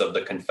Sisters of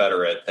the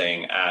Confederate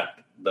thing at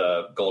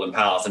the Golden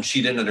Palace, and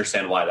she didn't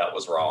understand why that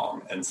was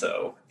wrong. And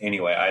so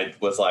anyway, I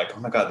was like, oh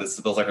my God, this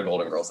feels like a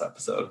Golden Girls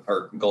episode,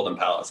 or Golden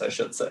Palace, I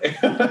should say.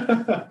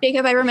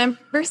 Jacob, I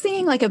remember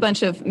seeing like a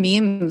bunch of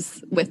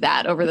memes with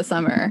that over the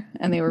summer,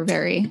 and they were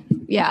very,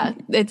 yeah,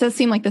 it does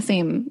seem like the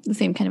same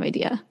kind of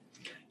idea.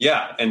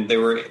 Yeah, and they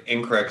were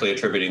incorrectly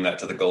attributing that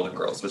to the Golden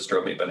Girls, which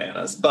drove me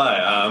bananas. But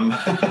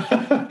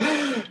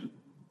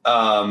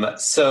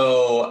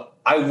so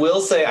I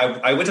will say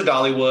I went to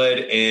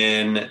Dollywood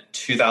in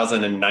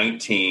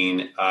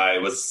 2019. I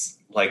was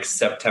like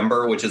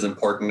September, which is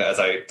important as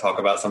I talk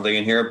about something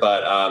in here.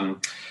 But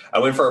I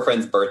went for a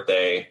friend's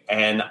birthday,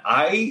 and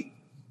I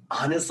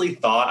honestly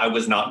thought I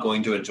was not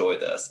going to enjoy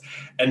this.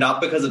 And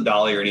not because of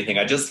Dolly or anything.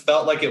 I just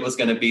felt like it was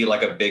going to be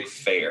like a big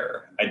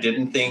fair. I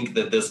didn't think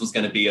that this was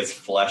going to be as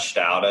fleshed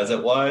out as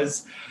it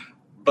was.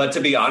 But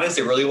to be honest,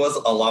 it really was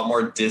a lot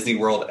more Disney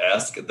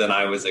World-esque than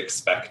I was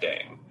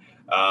expecting.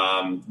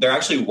 There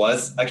actually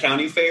was a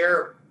county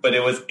fair, but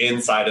it was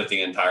inside of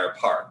the entire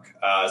park.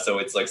 So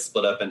it's like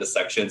split up into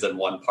sections, and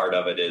one part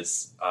of it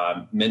is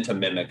meant to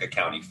mimic a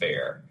county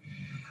fair.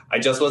 I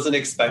just wasn't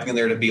expecting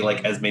there to be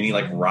like as many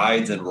like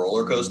rides and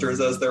roller coasters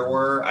as there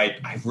were.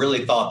 I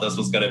really thought this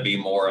was going to be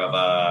more of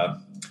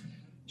a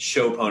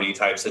show pony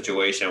type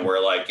situation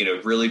where like, you know,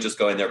 really just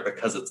going there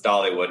because it's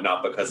Dollywood,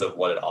 not because of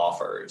what it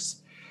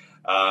offers.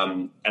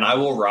 And I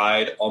will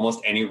ride almost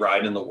any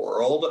ride in the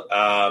world,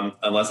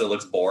 unless it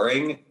looks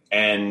boring,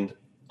 and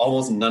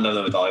almost none of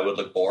them at Dollywood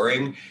look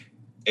boring,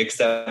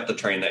 except the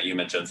train that you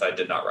mentioned. So I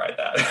did not ride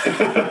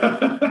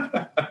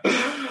that.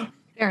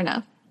 Fair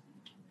enough.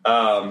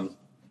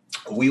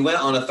 We went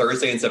on a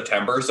Thursday in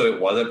September, so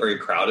it wasn't very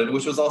crowded,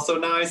 which was also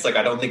nice. Like,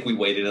 I don't think we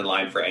waited in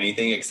line for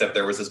anything, except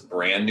there was this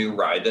brand new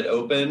ride that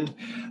opened,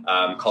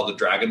 called the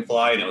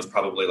Dragonfly. And it was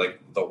probably like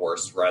the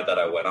worst ride that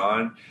I went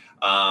on.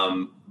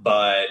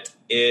 But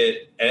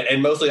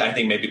and mostly I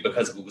think maybe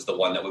because it was the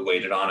one that we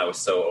waited on, I was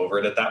so over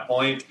it at that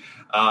point.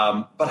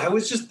 But I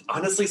was just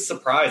honestly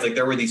surprised. Like,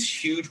 there were these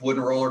huge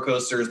wooden roller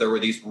coasters. There were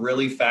these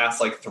really fast,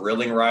 like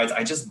thrilling rides.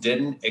 I just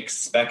didn't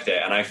expect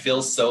it. And I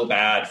feel so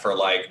bad for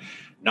like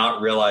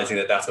not realizing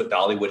that that's what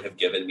Dolly would have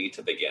given me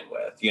to begin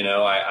with. You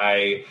know,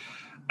 I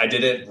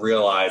didn't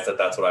realize that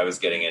that's what I was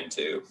getting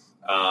into.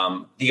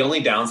 The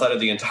only downside of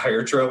the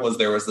entire trip was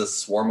there was this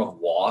swarm of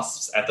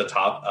wasps at the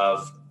top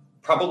of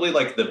probably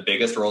like the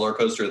biggest roller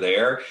coaster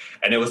there.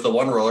 And it was the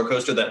one roller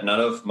coaster that none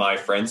of my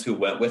friends who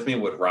went with me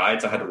would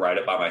ride. So I had to ride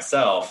it by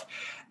myself.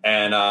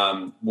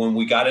 And when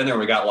we got in there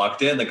and we got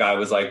locked in, the guy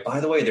was like, by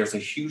the way, there's a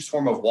huge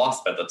swarm of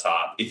wasps at the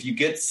top. If you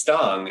get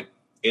stung,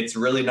 it's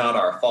really not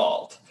our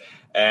fault.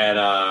 And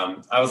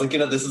I was like, you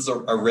know, this is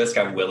a risk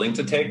I'm willing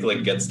to take,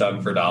 like get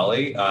stung for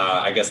Dolly.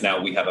 I guess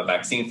now we have a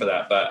vaccine for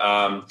that.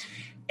 But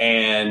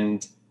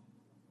and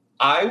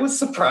I was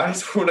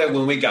surprised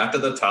when we got to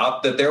the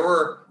top that there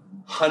were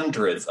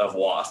hundreds of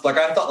wasps. Like,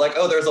 I thought like,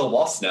 oh, there's a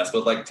wasp nest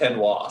with like 10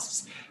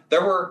 wasps.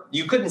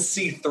 You couldn't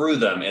see through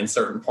them in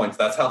certain points.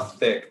 That's how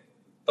thick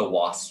the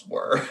wasps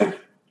were.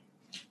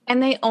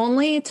 And they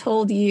only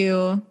told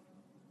you,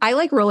 I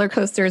like roller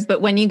coasters,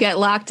 but when you get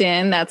locked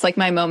in, that's like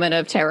my moment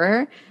of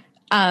terror.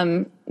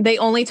 they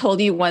only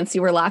told you once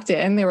you were locked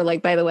in. They were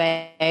like, by the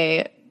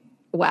way,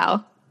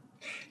 wow.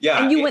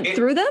 Yeah. And you went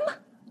through them?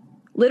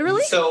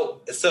 Literally?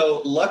 So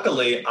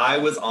luckily I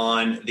was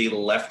on the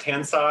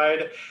left-hand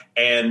side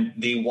and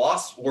the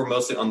wasps were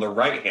mostly on the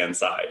right-hand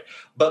side.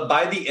 But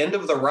by the end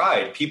of the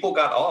ride, people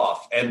got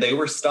off and they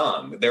were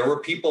stung. There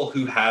were people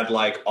who had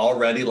like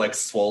already like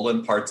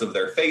swollen parts of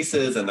their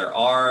faces and their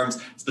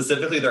arms,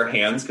 specifically their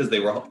hands,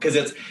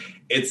 because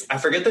it's I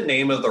forget the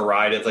name of the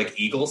ride. It's like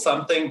Eagle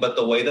something, but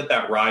the way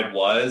that ride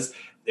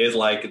is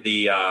like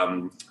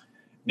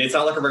it's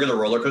not like a regular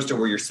roller coaster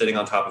where you're sitting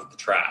on top of the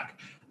track.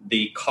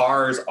 The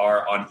cars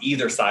are on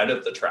either side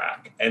of the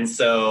track. And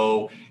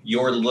so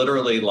you're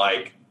literally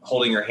like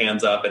holding your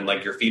hands up and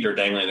like your feet are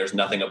dangling. There's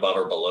nothing above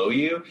or below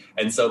you.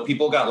 And so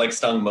people got like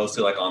stung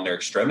mostly like on their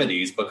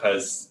extremities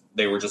because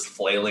they were just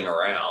flailing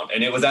around.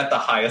 And it was at the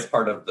highest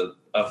part of the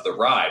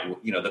ride,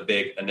 you know, the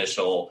big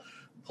initial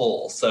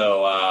pull.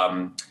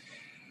 So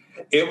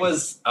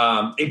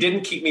it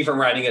didn't keep me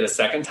from riding it a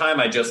second time.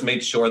 I just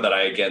made sure that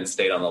I again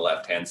stayed on the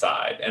left-hand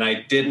side, and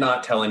I did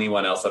not tell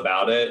anyone else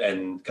about it.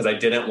 And because I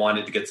didn't want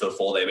it to get so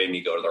full, they made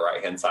me go to the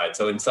right-hand side.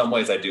 So in some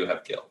ways I do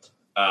have guilt.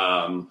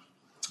 But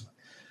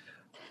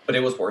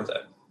it was worth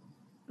it.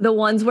 The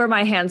ones where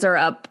my hands are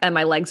up and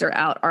my legs are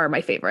out are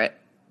my favorite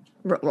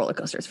roller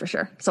coasters for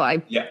sure. So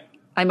I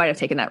might have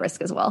taken that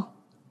risk as well.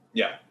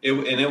 Yeah. It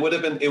would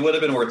have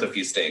been worth a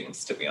few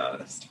stings, to be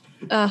honest.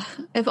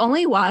 If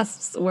only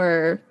wasps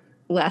were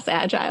less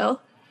agile.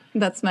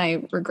 That's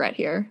my regret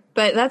here.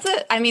 But that's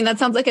it. I mean, that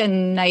sounds like a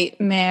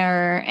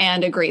nightmare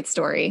and a great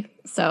story.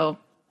 So,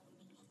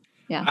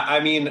 yeah. I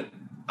mean,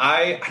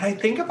 I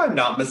think if I'm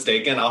not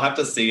mistaken, I'll have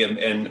to see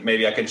and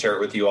maybe I can share it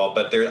with you all.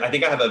 But I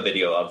think I have a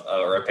video of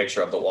or a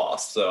picture of the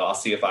wasp. So I'll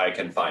see if I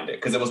can find it.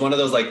 Because it was one of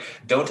those like,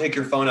 don't take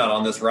your phone out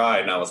on this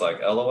ride. And I was like,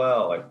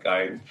 LOL, like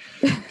I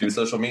do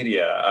social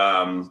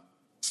media.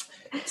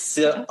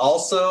 So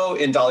also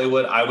in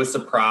Dollywood, I was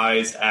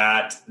surprised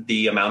at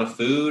the amount of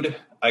food.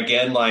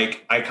 Again,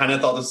 like I kind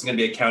of thought this was going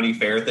to be a county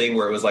fair thing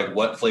where it was like,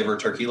 what flavor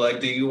turkey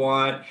leg do you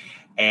want?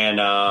 And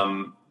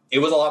it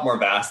was a lot more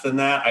vast than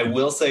that. I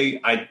will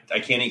say I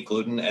can't eat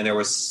gluten, and there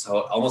was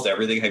almost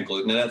everything had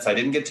gluten in it. So I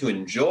didn't get to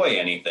enjoy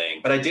anything,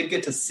 but I did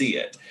get to see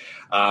it.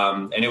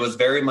 And it was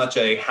very much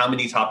a how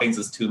many toppings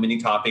is too many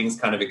toppings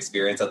kind of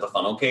experience at the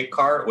funnel cake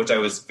cart, which I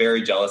was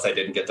very jealous I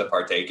didn't get to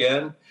partake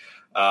in.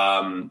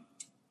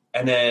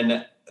 And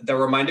then that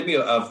reminded me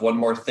of one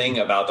more thing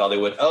about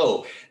Dollywood.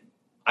 Oh,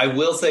 I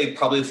will say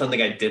probably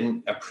something I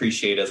didn't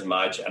appreciate as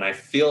much, and I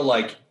feel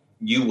like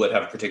you would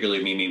have,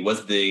 particularly Mimi,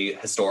 was the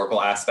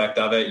historical aspect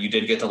of it. You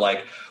did get to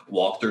like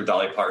walk through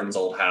Dolly Parton's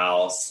old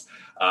house.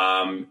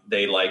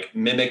 They like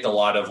mimicked a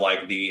lot of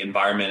like the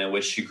environment in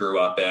which she grew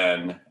up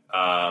in.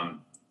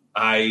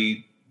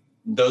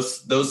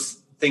 Those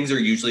things are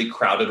usually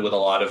crowded with a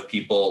lot of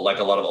people, like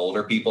a lot of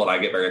older people, and I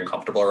get very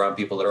uncomfortable around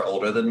people that are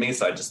older than me,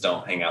 so I just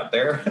don't hang out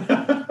there.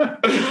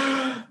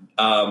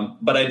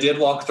 But I did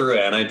walk through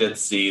it, and I did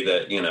see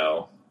that, you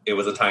know, it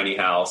was a tiny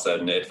house,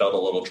 and it felt a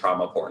little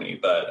trauma porny,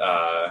 but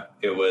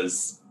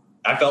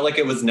I felt like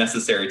it was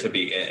necessary to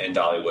be in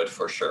Dollywood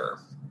for sure.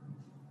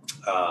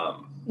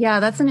 Yeah,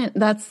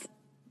 that's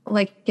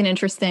like an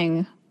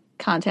interesting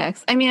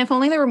context. I mean, if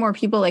only there were more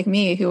people like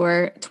me who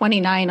were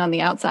 29 on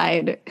the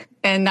outside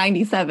and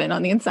 97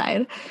 on the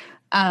inside.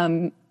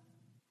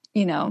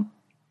 You know,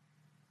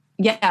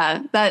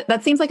 yeah,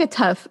 that seems like a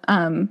tough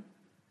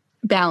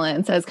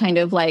balance as kind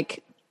of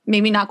like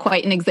maybe not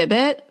quite an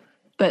exhibit,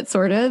 but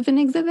sort of an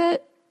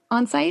exhibit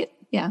on site.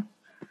 Yeah.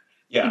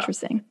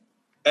 Interesting.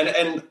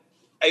 And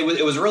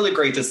it was really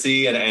great to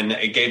see, and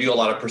it gave you a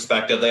lot of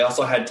perspective. They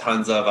also had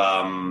tons of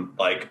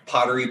like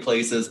pottery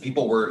places.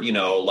 People were, you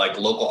know, like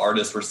local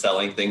artists were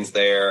selling things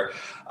there.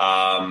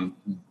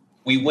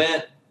 We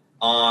went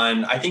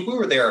on, I think we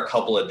were there a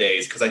couple of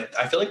days because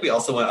I feel like we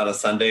also went on a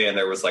Sunday and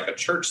there was like a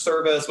church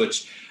service,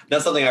 which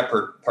not something I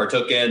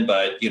partook in,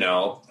 but, you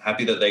know,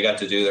 happy that they got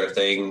to do their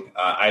thing.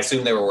 I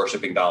assume they were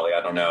worshiping Dolly.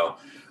 I don't know.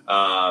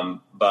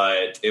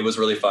 But it was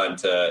really fun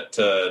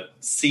to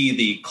see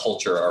the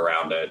culture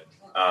around it.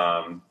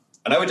 And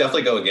I would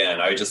definitely go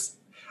again. I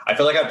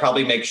feel like I'd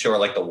probably make sure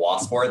like the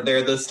wasp weren't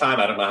there this time.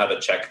 I don't know how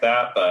to check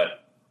that,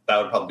 but that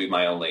would probably be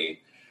my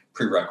only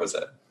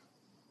prerequisite.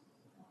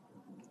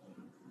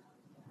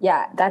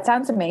 Yeah, that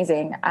sounds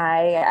amazing.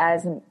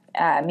 As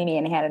Mimi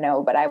and Hannah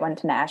know, but I went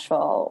to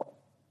Nashville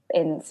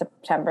in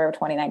September of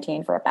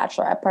 2019 for a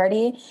bachelorette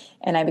party,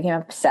 and I became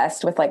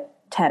obsessed with like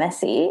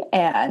Tennessee,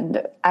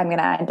 and I'm going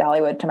to add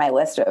Dollywood to my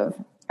list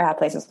of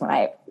places when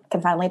I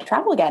can finally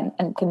travel again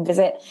and can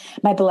visit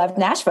my beloved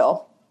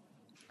Nashville.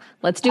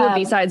 Let's do a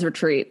B-sides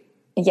retreat.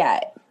 Yeah,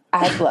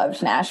 I've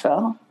loved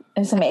Nashville.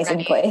 It's an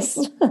amazing place.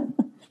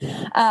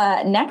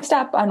 Next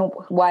up on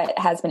what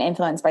has been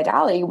influenced by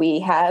Dolly,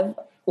 we have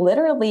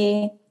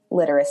literacy.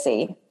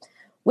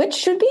 which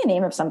should be a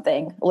name of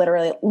something,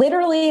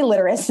 literally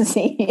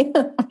literacy.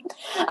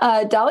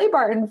 Dolly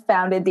Parton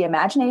founded the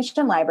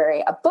Imagination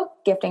Library, a book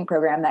gifting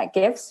program that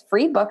gives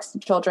free books to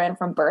children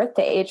from birth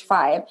to age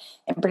 5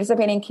 in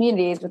participating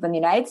communities within the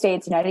United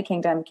States, United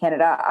Kingdom,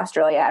 Canada,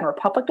 Australia, and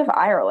Republic of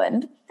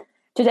Ireland.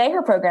 Today,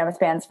 her program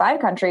spans 5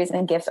 countries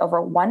and gives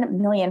over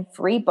 1 million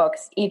free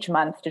books each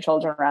month to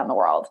children around the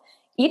world.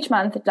 Each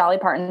month, Dolly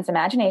Parton's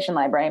Imagination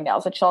Library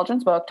mails a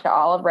children's book to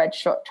all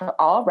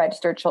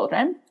registered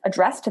children,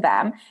 addressed to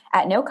them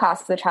at no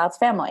cost to the child's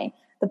family.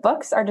 The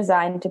books are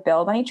designed to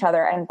build on each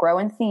other and grow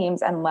in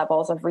themes and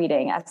levels of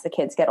reading as the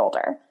kids get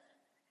older.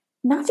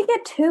 Not to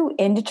get too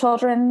into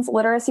children's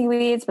literacy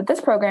weeds, but this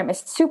program is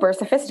super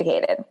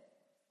sophisticated.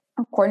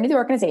 According to the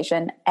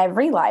organization,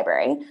 every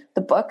library,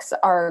 the books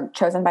are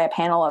chosen by a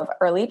panel of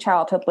early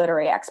childhood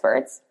literary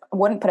experts.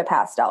 Wouldn't put it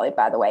past Dolly,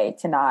 by the way,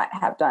 to not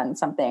have done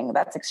something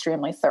that's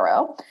extremely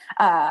thorough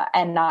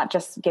and not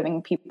just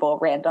giving people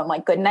random,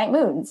 like, good night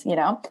moons, you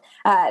know.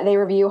 They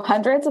review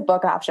hundreds of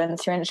book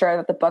options to ensure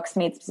that the books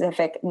meet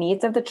specific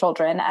needs of the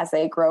children as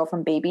they grow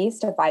from babies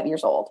to 5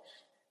 years old.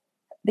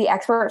 The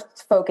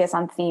experts focus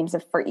on themes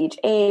for each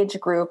age,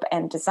 group,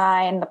 and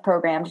design the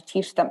program to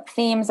teach them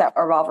themes that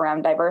revolve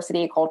around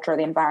diversity, culture,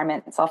 the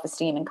environment,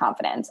 self-esteem, and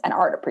confidence, and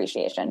art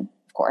appreciation,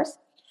 of course.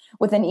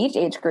 Within each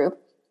age group,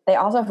 they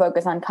also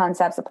focus on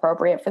concepts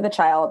appropriate for the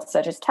child,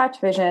 such as touch,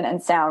 vision,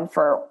 and sound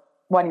for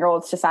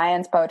 1-year-olds to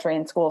science, poetry,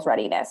 and schools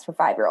readiness for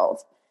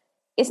 5-year-olds.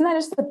 Isn't that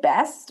just the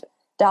best?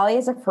 Dolly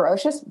is a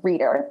ferocious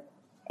reader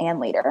and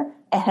leader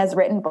and has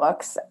written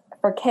books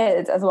for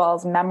kids as well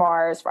as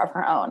memoirs of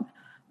her own.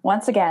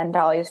 Once again,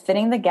 Dolly is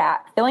filling the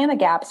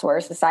gaps where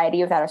a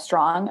society without a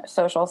strong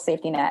social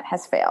safety net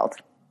has failed.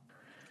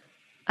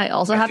 I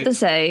also have to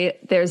say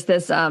there's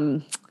this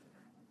video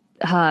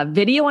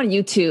on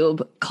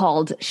YouTube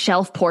called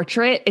Shelf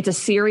Portrait. It's a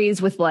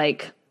series with I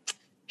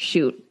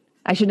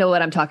should know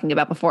what I'm talking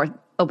about before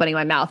opening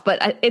my mouth,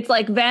 but it's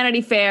like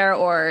Vanity Fair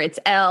or it's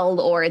Elle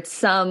or it's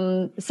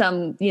some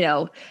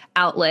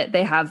outlet.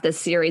 They have this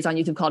series on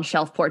YouTube called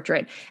Shelf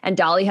Portrait, and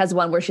Dolly has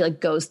one where she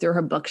goes through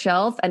her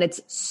bookshelf, and it's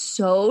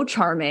so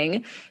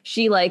charming.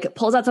 She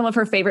pulls out some of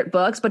her favorite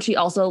books, but she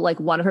also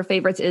one of her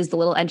favorites is The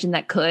Little Engine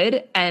That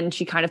Could, and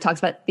she kind of talks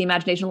about the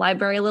Imagination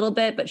Library a little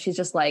bit, but she's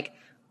just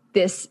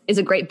this is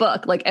a great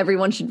book.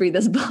 Everyone should read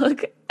this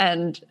book.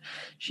 And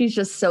she's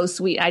just so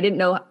sweet. I didn't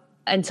know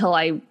until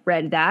I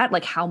read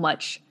that, how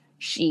much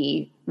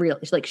she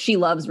really, she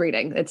loves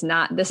reading.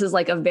 This is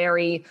a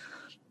very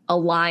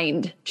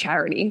aligned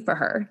charity for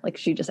her.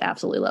 She just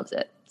absolutely loves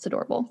it. It's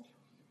adorable.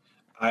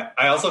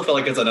 I also feel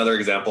like it's another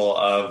example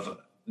of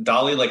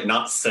Dolly,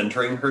 not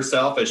centering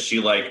herself as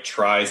she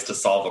tries to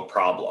solve a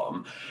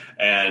problem.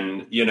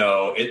 And,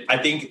 I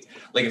think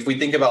if we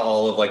think about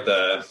all of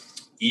the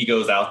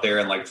egos out there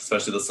and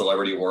especially the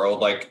celebrity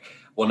world,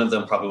 one of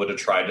them probably would have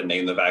tried to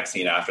name the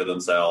vaccine after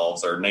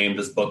themselves or named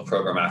this book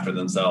program after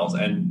themselves.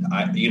 And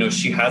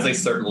she has a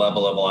certain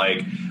level of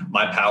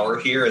my power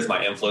here is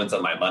my influence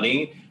and my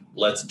money.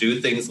 Let's do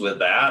things with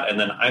that. And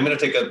then I'm going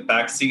to take a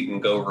back seat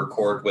and go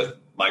record with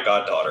my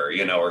goddaughter,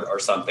 or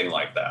something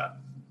like that.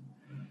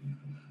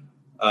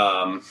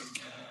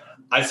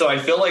 So I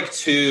feel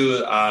too,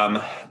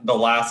 the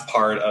last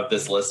part of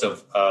this list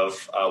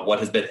of what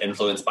has been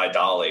influenced by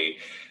Dolly,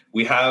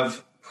 we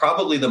have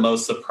probably the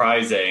most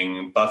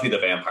surprising Buffy the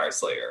Vampire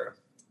Slayer.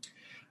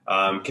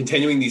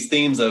 Continuing these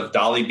themes of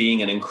Dolly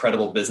being an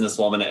incredible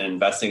businesswoman and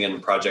investing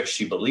in projects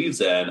she believes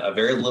in, a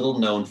very little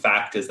known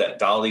fact is that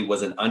Dolly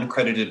was an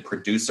uncredited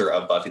producer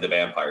of Buffy the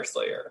Vampire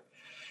Slayer.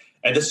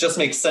 And this just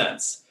makes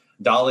sense.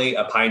 Dolly,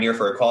 a pioneer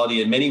for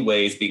equality in many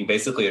ways, being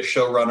basically a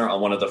showrunner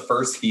on one of the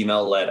first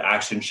female-led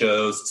action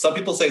shows. Some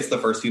people say it's the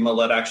first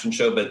female-led action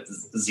show, but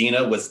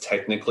Xena was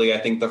technically, I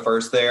think, the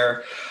first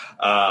there.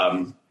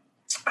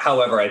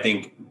 However, I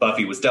think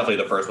Buffy was definitely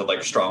the first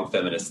with strong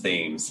feminist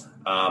themes.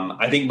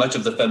 I think much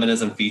of the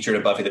feminism featured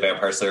in Buffy the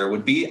Vampire Slayer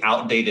would be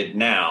outdated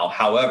now.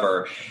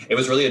 However, it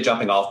was really a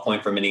jumping off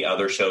point for many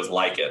other shows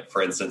like it.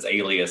 For instance,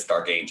 Alias,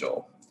 Dark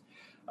Angel.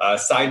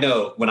 Side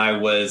note,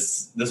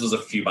 this was a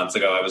few months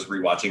ago, I was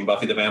rewatching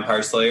Buffy the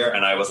Vampire Slayer,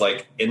 and I was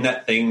in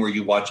that thing where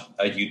you watch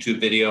a YouTube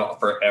video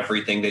for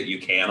everything that you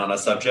can on a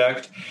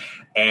subject.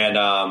 And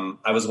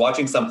I was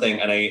watching something,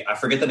 and I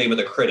forget the name of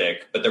the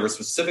critic, but there was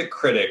a specific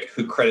critic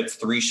who credits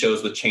 3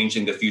 shows with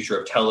changing the future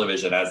of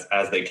television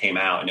as they came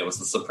out. And it was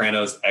The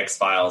Sopranos,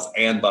 X-Files,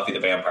 and Buffy the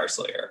Vampire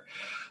Slayer.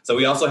 So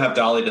we also have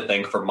Dolly to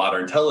thank for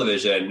modern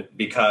television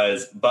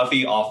because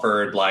Buffy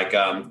offered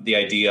the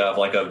idea of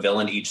a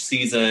villain each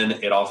season.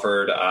 It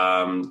offered,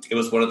 it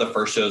was one of the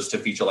first shows to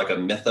feature a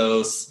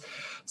mythos.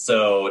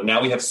 So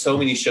now we have so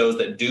many shows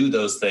that do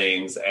those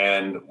things,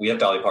 and we have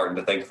Dolly Parton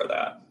to thank for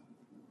that.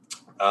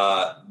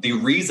 The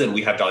reason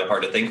we have Dolly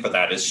Parton to thank for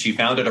that is she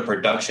founded a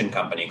production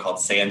company called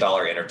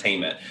 $100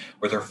 Entertainment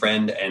with her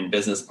friend and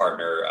business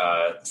partner,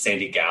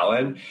 Sandy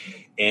Gallen,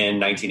 in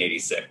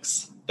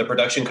 1986. The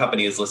production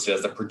company is listed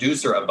as the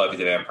producer of Buffy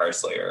the Vampire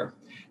Slayer.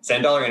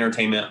 $100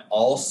 Entertainment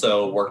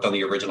also worked on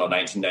the original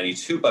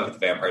 1992 Buffy the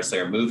Vampire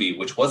Slayer movie,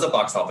 which was a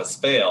box office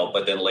fail,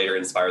 but then later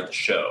inspired the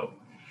show.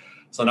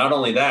 So not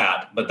only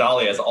that, but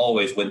Dolly has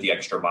always went the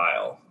extra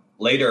mile.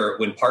 Later,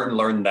 when Parton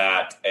learned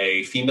that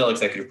a female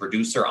executive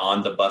producer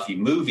on the Buffy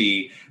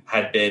movie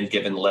had been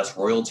given less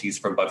royalties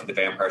from Buffy the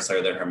Vampire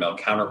Slayer than her male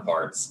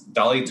counterparts,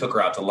 Dolly took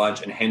her out to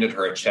lunch and handed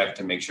her a check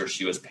to make sure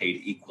she was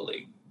paid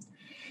equally.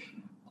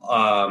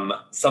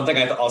 Something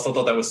I also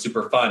thought that was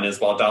super fun is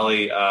while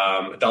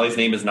Dolly's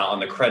name is not on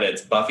the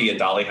credits, Buffy and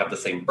Dolly have the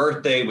same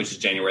birthday, which is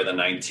January the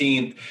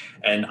 19th.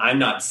 And I'm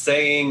not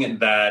saying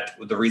that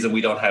the reason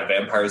we don't have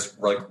vampires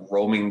like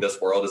roaming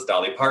this world is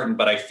Dolly Parton,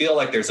 but I feel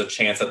like there's a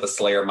chance that the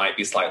Slayer might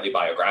be slightly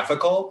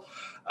biographical.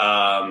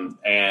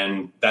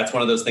 And that's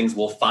one of those things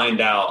we'll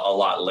find out a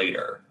lot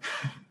later.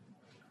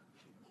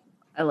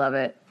 I love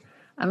it.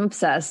 I'm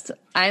obsessed.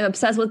 I'm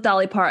obsessed with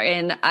Dolly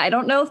Parton. I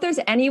don't know if there's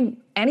anyone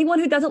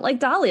who doesn't like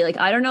Dolly. Like,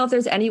 I don't know if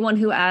there's anyone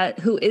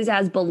who is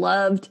as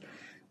beloved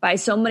by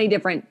so many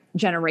different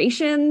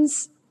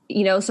generations,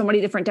 you know, so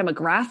many different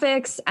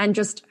demographics, and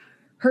just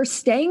her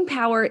staying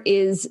power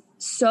is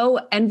so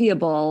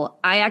enviable.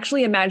 I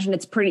actually imagine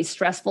it's pretty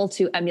stressful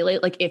to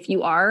emulate. Like, if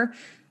you are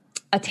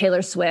a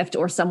Taylor Swift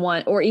or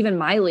someone, or even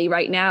Miley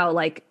right now,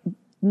 like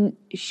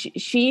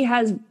she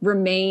has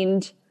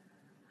remained,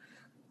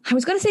 I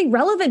was going to say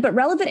relevant, but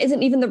relevant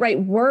isn't even the right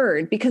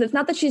word, because it's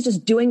not that she's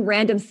just doing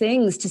random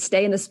things to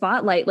stay in the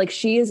spotlight. Like,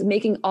 she is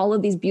making all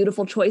of these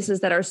beautiful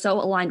choices that are so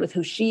aligned with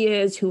who she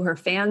is, who her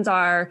fans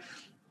are,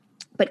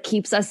 but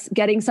keeps us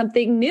getting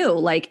something new.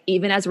 Like,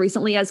 even as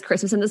recently as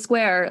Christmas in the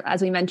Square,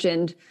 as we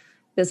mentioned,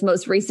 this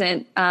most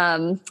recent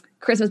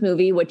Christmas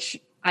movie, which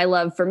I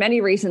love for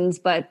many reasons,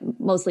 but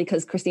mostly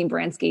because Christine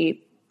Baranski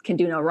can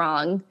do no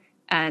wrong.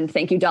 And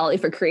thank you, Dolly,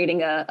 for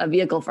creating a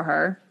vehicle for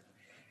her.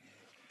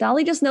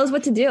 Dolly just knows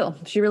what to do.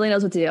 She really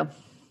knows what to do.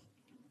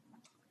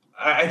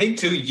 I think,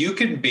 too, you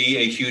can be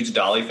a huge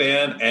Dolly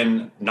fan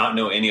and not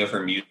know any of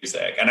her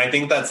music. And I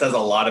think that says a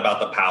lot about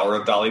the power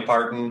of Dolly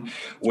Parton,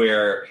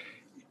 where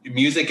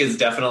music is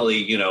definitely,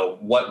 you know,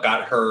 what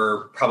got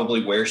her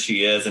probably where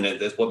she is, and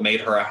it's what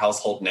made her a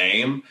household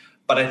name.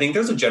 But I think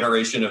there's a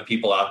generation of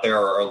people out there,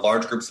 or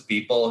large groups of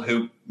people,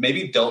 who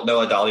maybe don't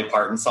know a Dolly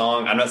Parton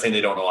song. I'm not saying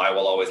they don't know I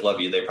Will Always Love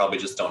You. They probably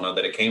just don't know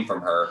that it came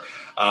from her.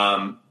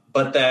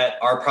 But that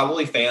are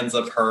probably fans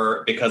of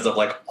her because of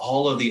like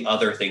all of the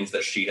other things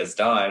that she has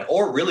done,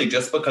 or really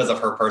just because of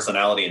her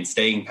personality and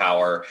staying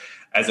power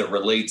as it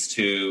relates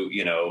to,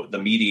 you know, the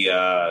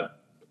media,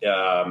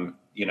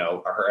 you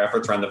know, her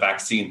efforts around the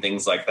vaccine,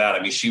 things like that.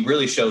 I mean, she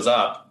really shows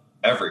up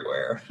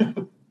everywhere.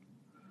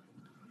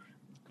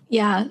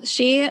 Yeah,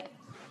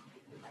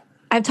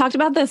 I've talked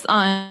about this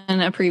on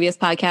a previous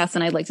podcast,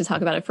 and I'd like to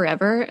talk about it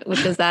forever,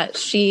 which is that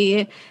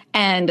she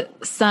and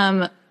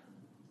some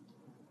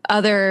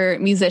other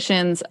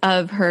musicians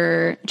of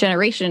her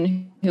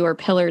generation who are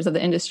pillars of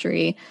the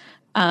industry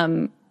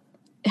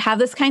have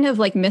this kind of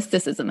like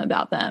mysticism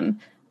about them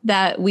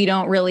that we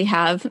don't really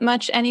have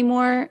much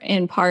anymore,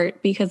 in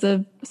part because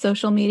of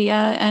social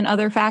media and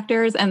other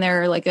factors. And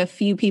there are like a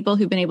few people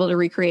who've been able to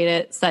recreate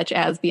it, such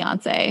as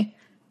Beyonce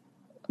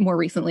more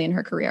recently in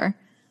her career.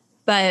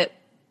 But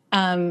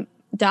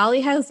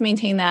Dolly has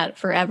maintained that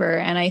forever.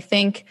 And I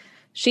think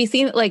she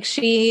seems like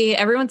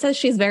everyone says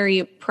she's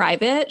very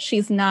private.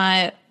 She's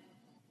not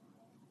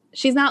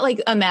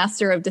like a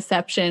master of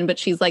deception, but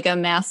she's like a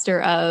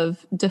master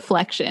of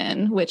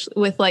deflection, which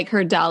with like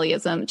her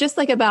Dollyism, just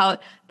like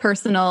about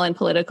personal and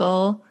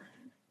political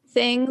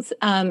things.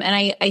 And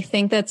I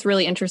think that's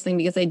really interesting,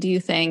 because I do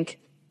think,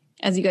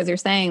 as you guys are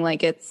saying,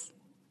 like it's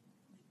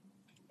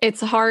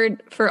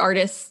hard for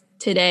artists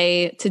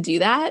today to do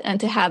that and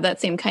to have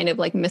that same kind of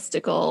like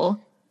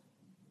mystical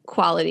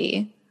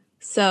quality.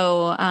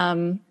 So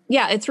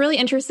yeah, it's really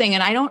interesting.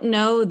 And I don't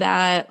know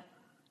that,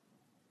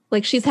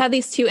 like, she's had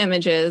these two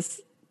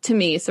images to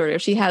me, sort of.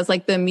 She has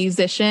like the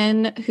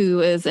musician who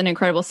is an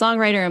incredible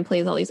songwriter and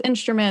plays all these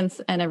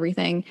instruments and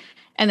everything.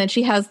 And then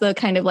she has the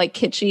kind of like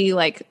kitschy,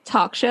 like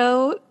talk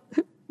show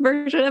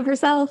version of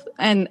herself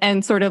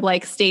and sort of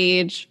like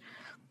stage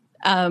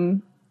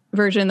version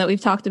that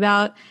we've talked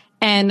about.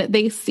 And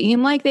they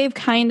seem like they've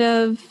kind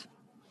of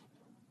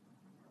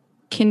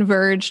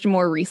converged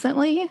more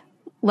recently.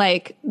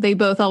 Like, they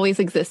both always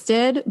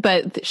existed,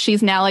 but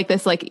she's now like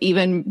this like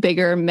even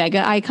bigger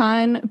mega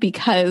icon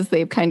because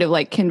they've kind of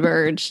like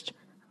converged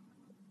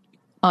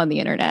on the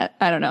internet.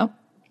 I don't know.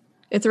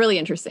 It's really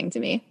interesting to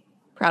me.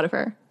 Proud of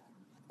her.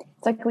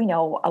 It's like we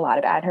know a lot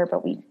about her,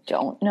 but we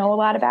don't know a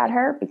lot about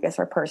her because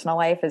her personal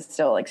life is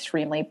still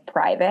extremely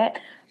private.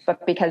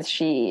 But because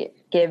she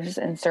gives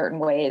in certain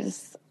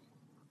ways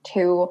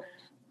to...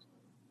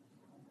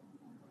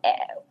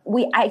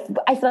 I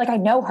feel like I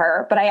know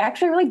her, but I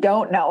actually really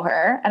don't know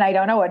her. And I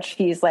don't know what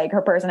she's like,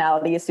 her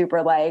personality is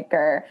super like,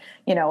 or,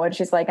 you know, what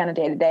she's like on a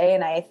day to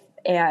day.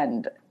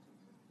 And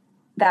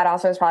that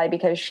also is probably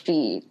because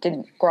she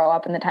didn't grow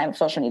up in the time of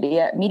social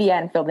media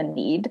and feel the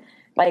need.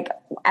 Like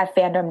at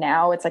Fandom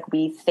now, it's like,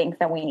 we think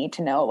that we need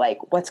to know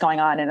like what's going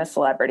on in a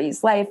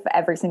celebrity's life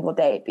every single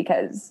day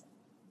because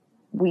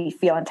we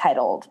feel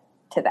entitled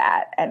to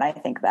that. And I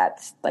think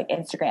that's like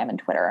Instagram and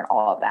Twitter and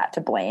all of that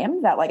to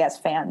blame, that like as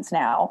fans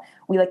now,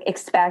 we like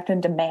expect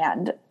and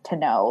demand to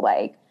know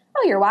like,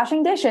 oh, you're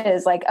washing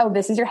dishes, like, oh,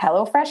 this is your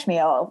HelloFresh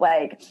meal,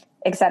 like,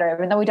 et cetera,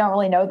 even though we don't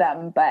really know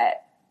them.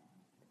 But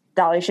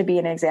Dolly should be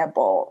an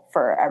example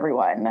for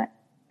everyone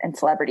and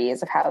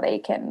celebrities of how they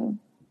can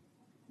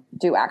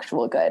do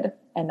actual good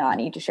and not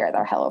need to share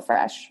their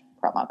HelloFresh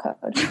promo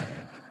code.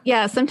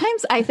 Yeah,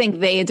 sometimes I think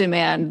they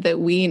demand that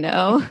we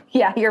know.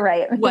 Yeah, you're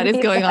right. What is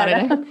going on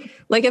in it.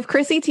 Like if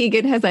Chrissy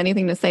Teigen has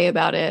anything to say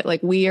about it,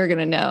 like we are going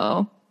to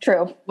know.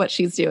 True. What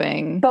she's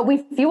doing. But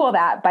we fuel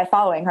that by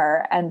following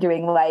her and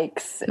doing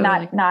likes.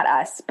 Totally. Not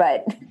us,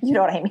 but you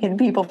know what I mean?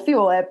 People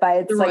fuel it by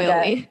it's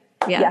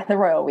like the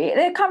royal we.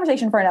 A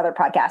conversation for another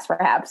podcast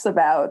perhaps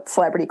about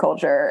celebrity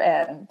culture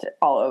and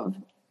all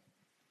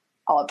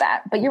of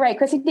that. But you're right,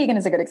 Chrissy Teigen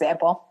is a good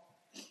example.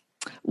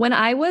 When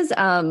I was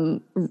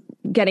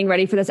getting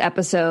ready for this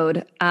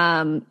episode,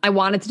 I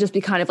wanted to just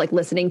be kind of like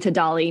listening to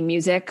Dolly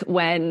music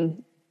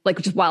when, like,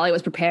 just while I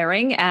was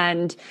preparing.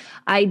 And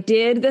I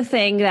did the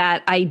thing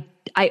that I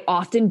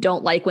often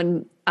don't like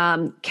when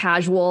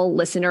casual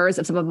listeners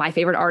of some of my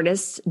favorite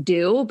artists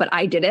do, but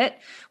I did it,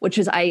 which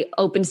is I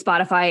opened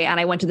Spotify and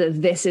I went to the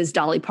This Is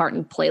Dolly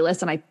Parton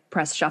playlist and I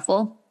pressed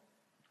shuffle.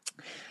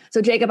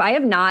 So Jacob,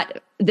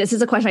 this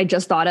is a question I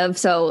just thought of,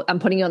 so I'm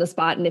putting you on the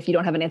spot. And if you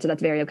don't have an answer,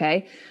 that's very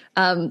okay.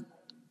 I'm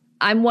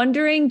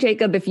wondering,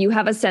 Jacob, if you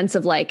have a sense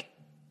of like,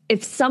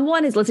 if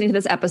someone is listening to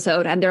this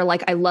episode and they're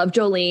like, I love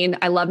Jolene,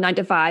 I love 9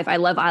 to 5, I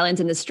love Islands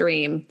in the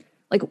Stream,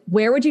 like,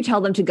 where would you tell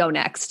them to go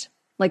next?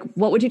 Like,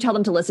 what would you tell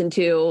them to listen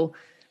to?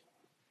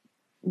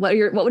 What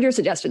would your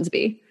suggestions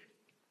be?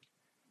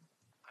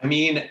 I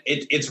mean,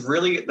 it's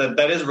really,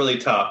 that is really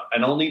tough.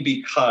 And only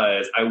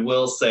because I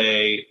will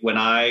say when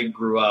I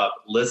grew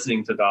up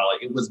listening to Dolly,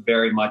 it was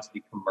very much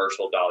the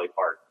commercial Dolly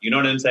Parton. You know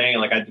what I'm saying?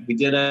 Like we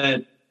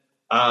didn't,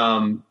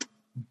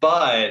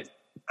 but.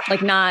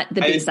 Like not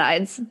the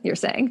B-sides, you're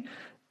saying?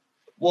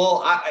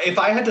 Well, if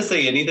I had to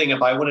say anything,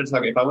 if I wanted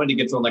to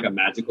give someone like a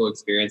magical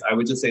experience, I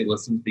would just say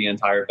listen to the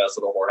entire Best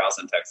of the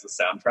Whorehouse in Texas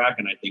soundtrack.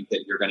 And I think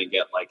that you're going to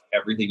get like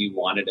everything you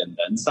wanted and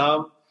then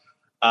some.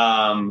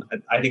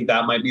 I think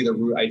that might be the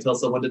route I tell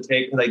someone to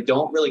take, because I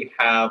don't really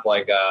have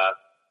like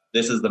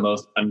this is the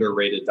most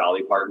underrated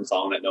Dolly Parton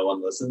song that no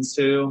one listens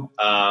to.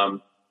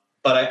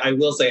 But I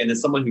will say, and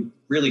as someone who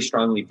really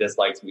strongly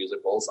dislikes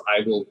musicals,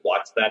 I will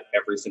watch that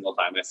every single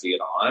time I see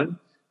it on.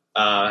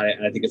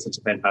 And I think it's such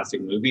a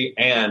fantastic movie.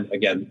 And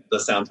again, the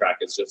soundtrack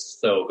is just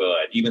so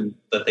good. Even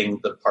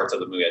the parts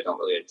of the movie I don't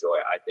really enjoy,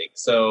 I think.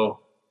 So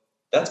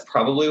that's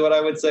probably what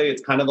I would say.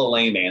 It's kind of a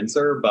lame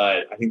answer,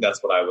 but I think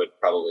that's what I would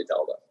probably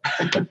tell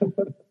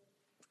them.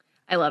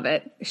 I love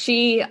it.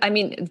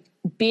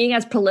 Being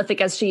as prolific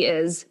as she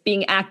is,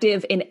 being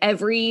active in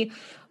every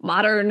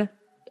modern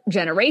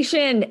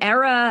generation,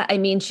 era,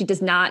 she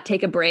does not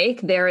take a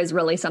break. There is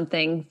really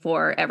something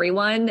for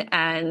everyone.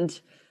 And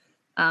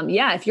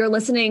if you're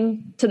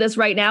listening to this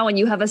right now and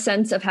you have a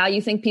sense of how you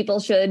think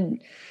people should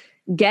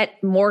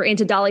get more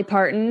into Dolly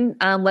Parton,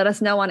 let us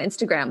know on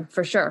Instagram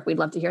for sure. We'd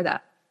love to hear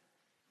that.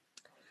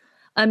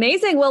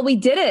 Amazing. Well, we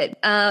did it.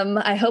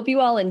 I hope you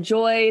all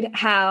enjoyed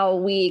how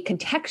we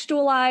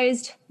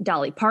contextualized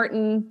Dolly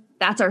Parton.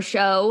 That's our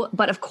show.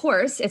 But of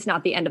course, it's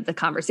not the end of the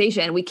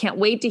conversation. We can't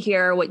wait to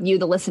hear what you,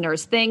 the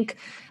listeners, think.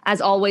 As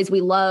always,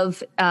 we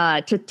love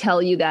to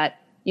tell you that,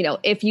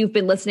 if you've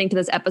been listening to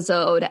this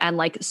episode and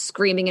like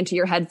screaming into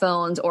your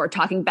headphones or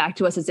talking back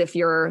to us as if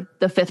you're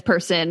the fifth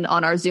person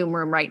on our Zoom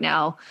room right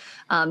now,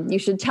 you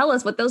should tell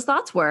us what those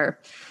thoughts were.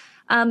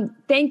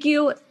 Thank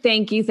you,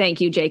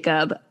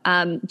 Jacob.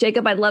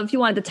 Jacob, I'd love if you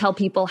wanted to tell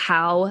people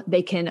how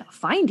they can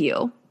find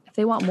you if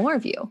they want more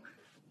of you.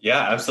 Yeah,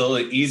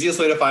 absolutely. Easiest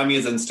way to find me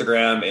is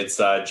Instagram. It's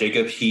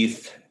Jacob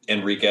Heath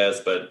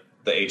Henriquez, but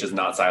the H is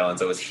not silent.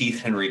 So it's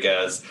Heath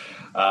Henriquez.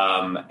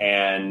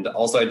 And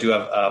also I do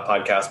have a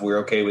podcast, We're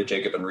Okay with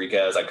Jacob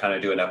Henriquez. I kind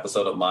of do an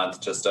episode a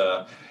month just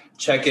to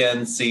check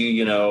in,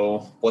 see,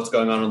 what's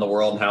going on in the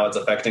world and how it's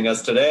affecting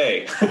us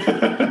today.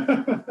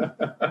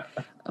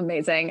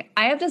 Amazing.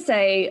 I have to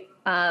say,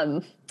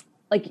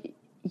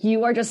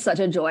 you are just such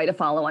a joy to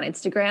follow on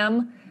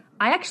Instagram.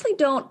 I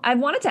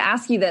wanted to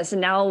ask you this,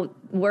 and now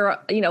we're,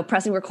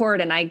 pressing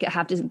record and I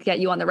have to get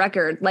you on the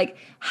record. Like,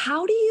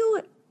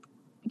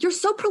 you're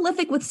so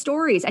prolific with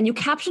stories and you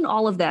caption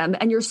all of them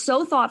and you're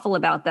so thoughtful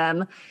about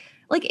them.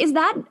 Like, and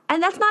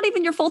that's not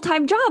even your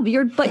full-time job.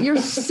 You're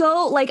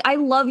so like, I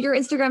love your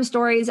Instagram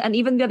stories. And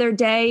even the other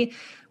day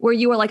where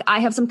you were like, I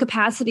have some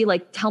capacity,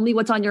 like, tell me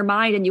what's on your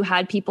mind. And you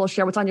had people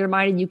share what's on your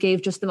mind and you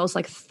gave just the most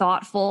like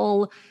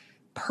thoughtful,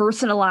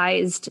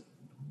 personalized,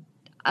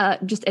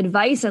 just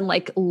advice and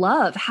like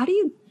love. How do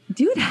you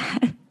do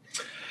that?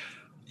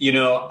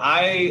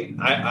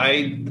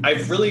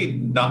 I've really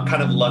not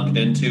kind of lucked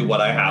into what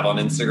I have on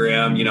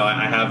Instagram.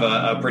 I have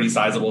a pretty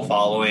sizable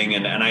following.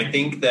 And I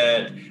think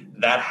that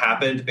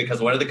happened because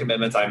one of the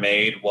commitments I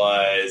made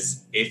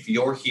was, if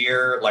you're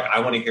here, like, I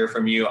want to hear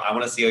from you. I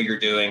want to see how you're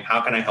doing. How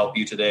can I help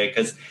you today?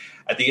 Because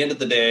at the end of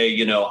the day,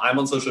 I'm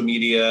on social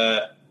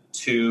media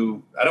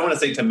I don't want to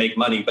say to make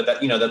money, but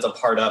that, that's a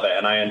part of it.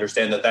 And I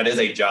understand that is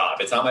a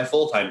job. It's not my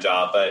full-time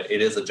job, but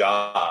it is a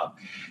job.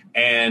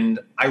 And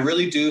I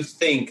really do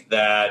think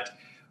that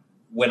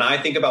when I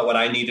think about what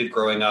I needed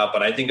growing up,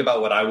 when I think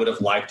about what I would have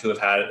liked to have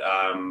had,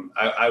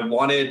 I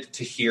wanted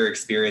to hear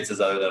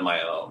experiences other than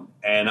my own.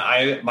 And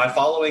my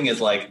following is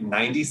like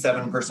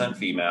 97%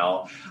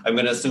 female. I'm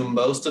going to assume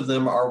most of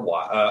them are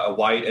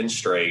white and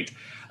straight.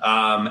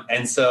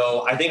 And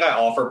so I think I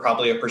offer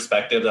probably a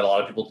perspective that a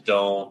lot of people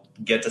don't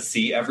get to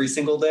see every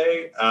single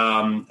day.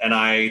 And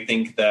I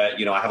think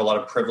that, I have a lot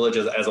of privilege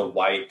as a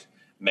white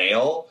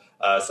male,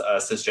 a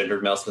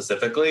cisgendered male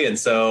specifically. And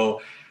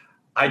so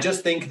I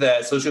just think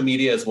that social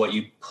media is what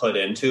you put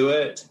into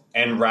it.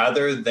 And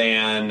rather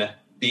than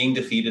being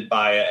defeated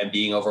by it and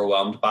being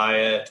overwhelmed by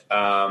it,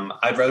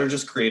 I'd rather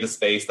just create a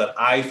space that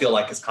I feel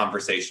like is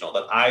conversational,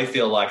 that I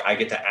feel like I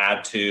get to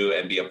add to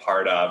and be a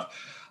part of.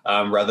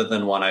 Rather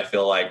than one I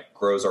feel like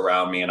grows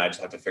around me and I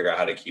just have to figure out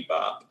how to keep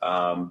up.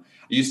 I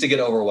used to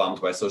get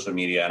overwhelmed by social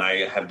media, and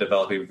I have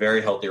developed a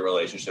very healthy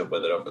relationship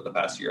with it over the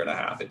past year and a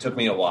half. It took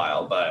me a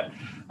while, but,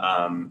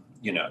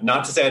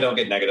 not to say I don't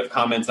get negative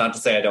comments, not to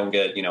say I don't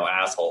get,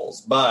 assholes,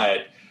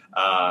 but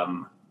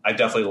I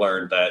definitely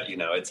learned that,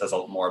 it says a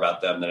lot more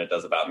about them than it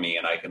does about me,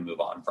 and I can move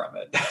on from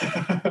it.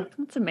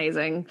 That's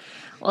amazing.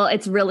 Well,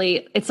 it's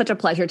such a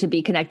pleasure to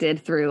be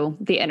connected through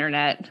the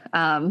internet.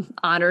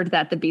 Honored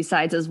that the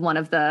B-Sides is one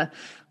of the,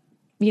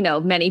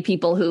 many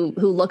people who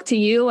look to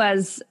you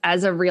as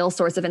a real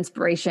source of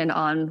inspiration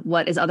on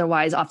what is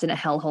otherwise often a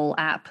hellhole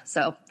app.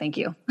 So thank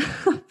you.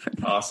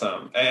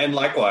 Awesome. And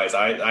likewise,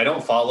 I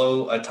don't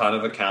follow a ton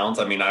of accounts.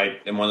 I mean, I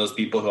am one of those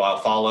people who I'll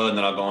follow and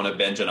then I'll go on a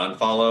binge and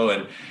unfollow,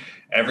 and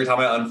every time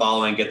I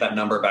unfollow and get that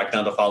number back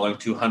down to following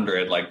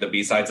 200, like the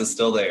B-Sides is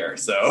still there.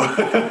 So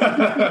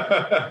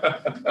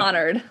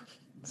honored.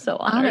 So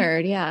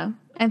honored. Yeah.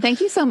 And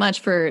thank you so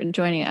much for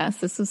joining us.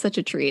 This was such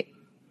a treat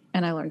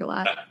and I learned a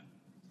lot.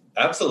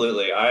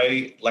 Absolutely.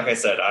 Like I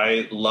said,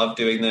 I love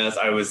doing this.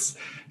 I was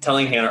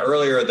telling Hannah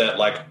earlier that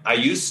I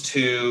used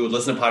to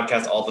listen to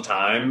podcasts all the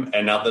time.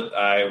 And now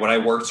that when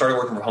I started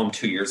working from home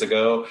 2 years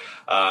ago,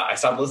 I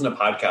stopped listening to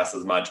podcasts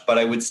as much, but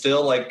I would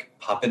still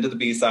pop into the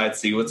B-Side,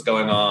 see what's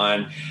going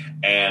on.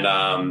 And,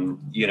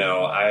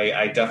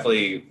 I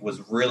definitely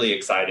was really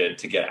excited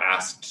to get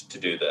asked to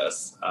do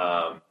this.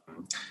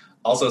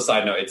 Also,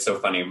 side note, it's so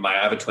funny.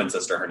 I have a twin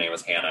sister. Her name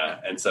is Hannah.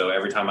 And so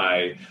every time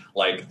I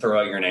throw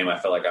out your name, I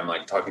feel like I'm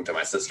talking to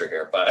my sister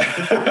here. But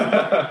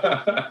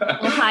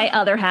well, hi,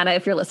 other Hannah,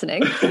 if you're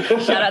listening.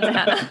 Shout out to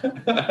Hannah.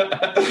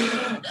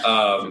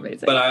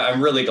 But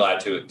I'm really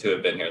glad to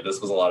have been here.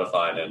 This was a lot of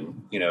fun.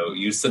 And,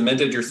 you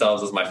cemented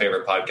yourselves as my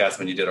favorite podcast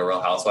when you did a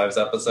Real Housewives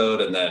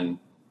episode. And then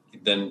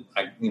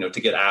to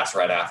get asked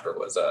right after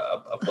was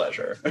a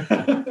pleasure.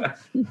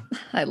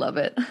 I love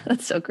it.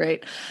 That's so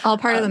great. All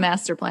part of the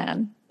master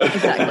plan.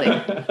 Exactly.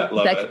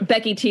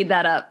 Becky teed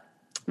that up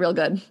real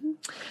good.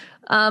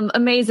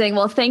 Amazing.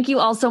 Well, thank you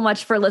all so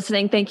much for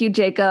listening. Thank you,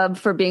 Jacob,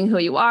 for being who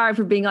you are,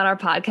 for being on our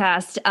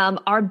podcast.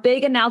 Our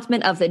big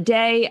announcement of the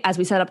day, as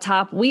we said up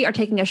top, we are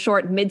taking a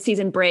short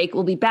mid-season break.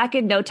 We'll be back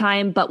in no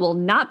time, but we'll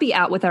not be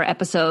out with our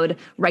episode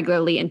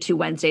regularly in 2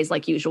 Wednesdays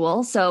like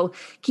usual. So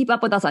keep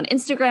up with us on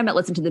Instagram at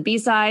Listen to the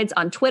B-Sides,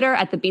 on Twitter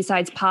at the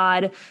B-Sides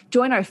Pod.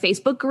 Join our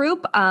Facebook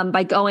group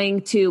by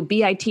going to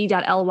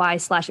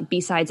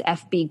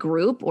bit.ly/B-Sides-FB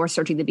group or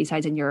searching the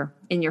B-Sides in your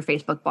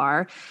Facebook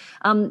bar.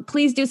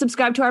 Please do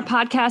subscribe to our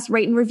podcast,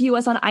 rate and review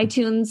us on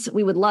iTunes.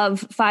 We would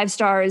love 5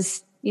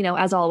 stars,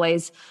 as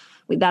always.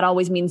 That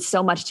always means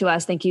so much to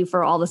us. Thank you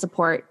for all the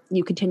support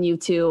you continue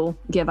to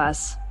give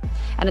us.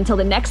 And until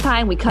the next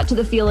time we cut to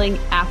the feeling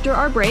after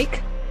our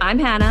break, I'm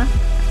Hannah.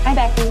 I'm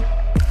Becky.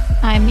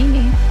 I'm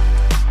Mimi.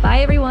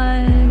 Bye,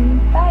 everyone.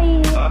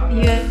 Bye.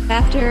 See you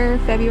after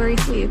February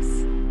sweeps.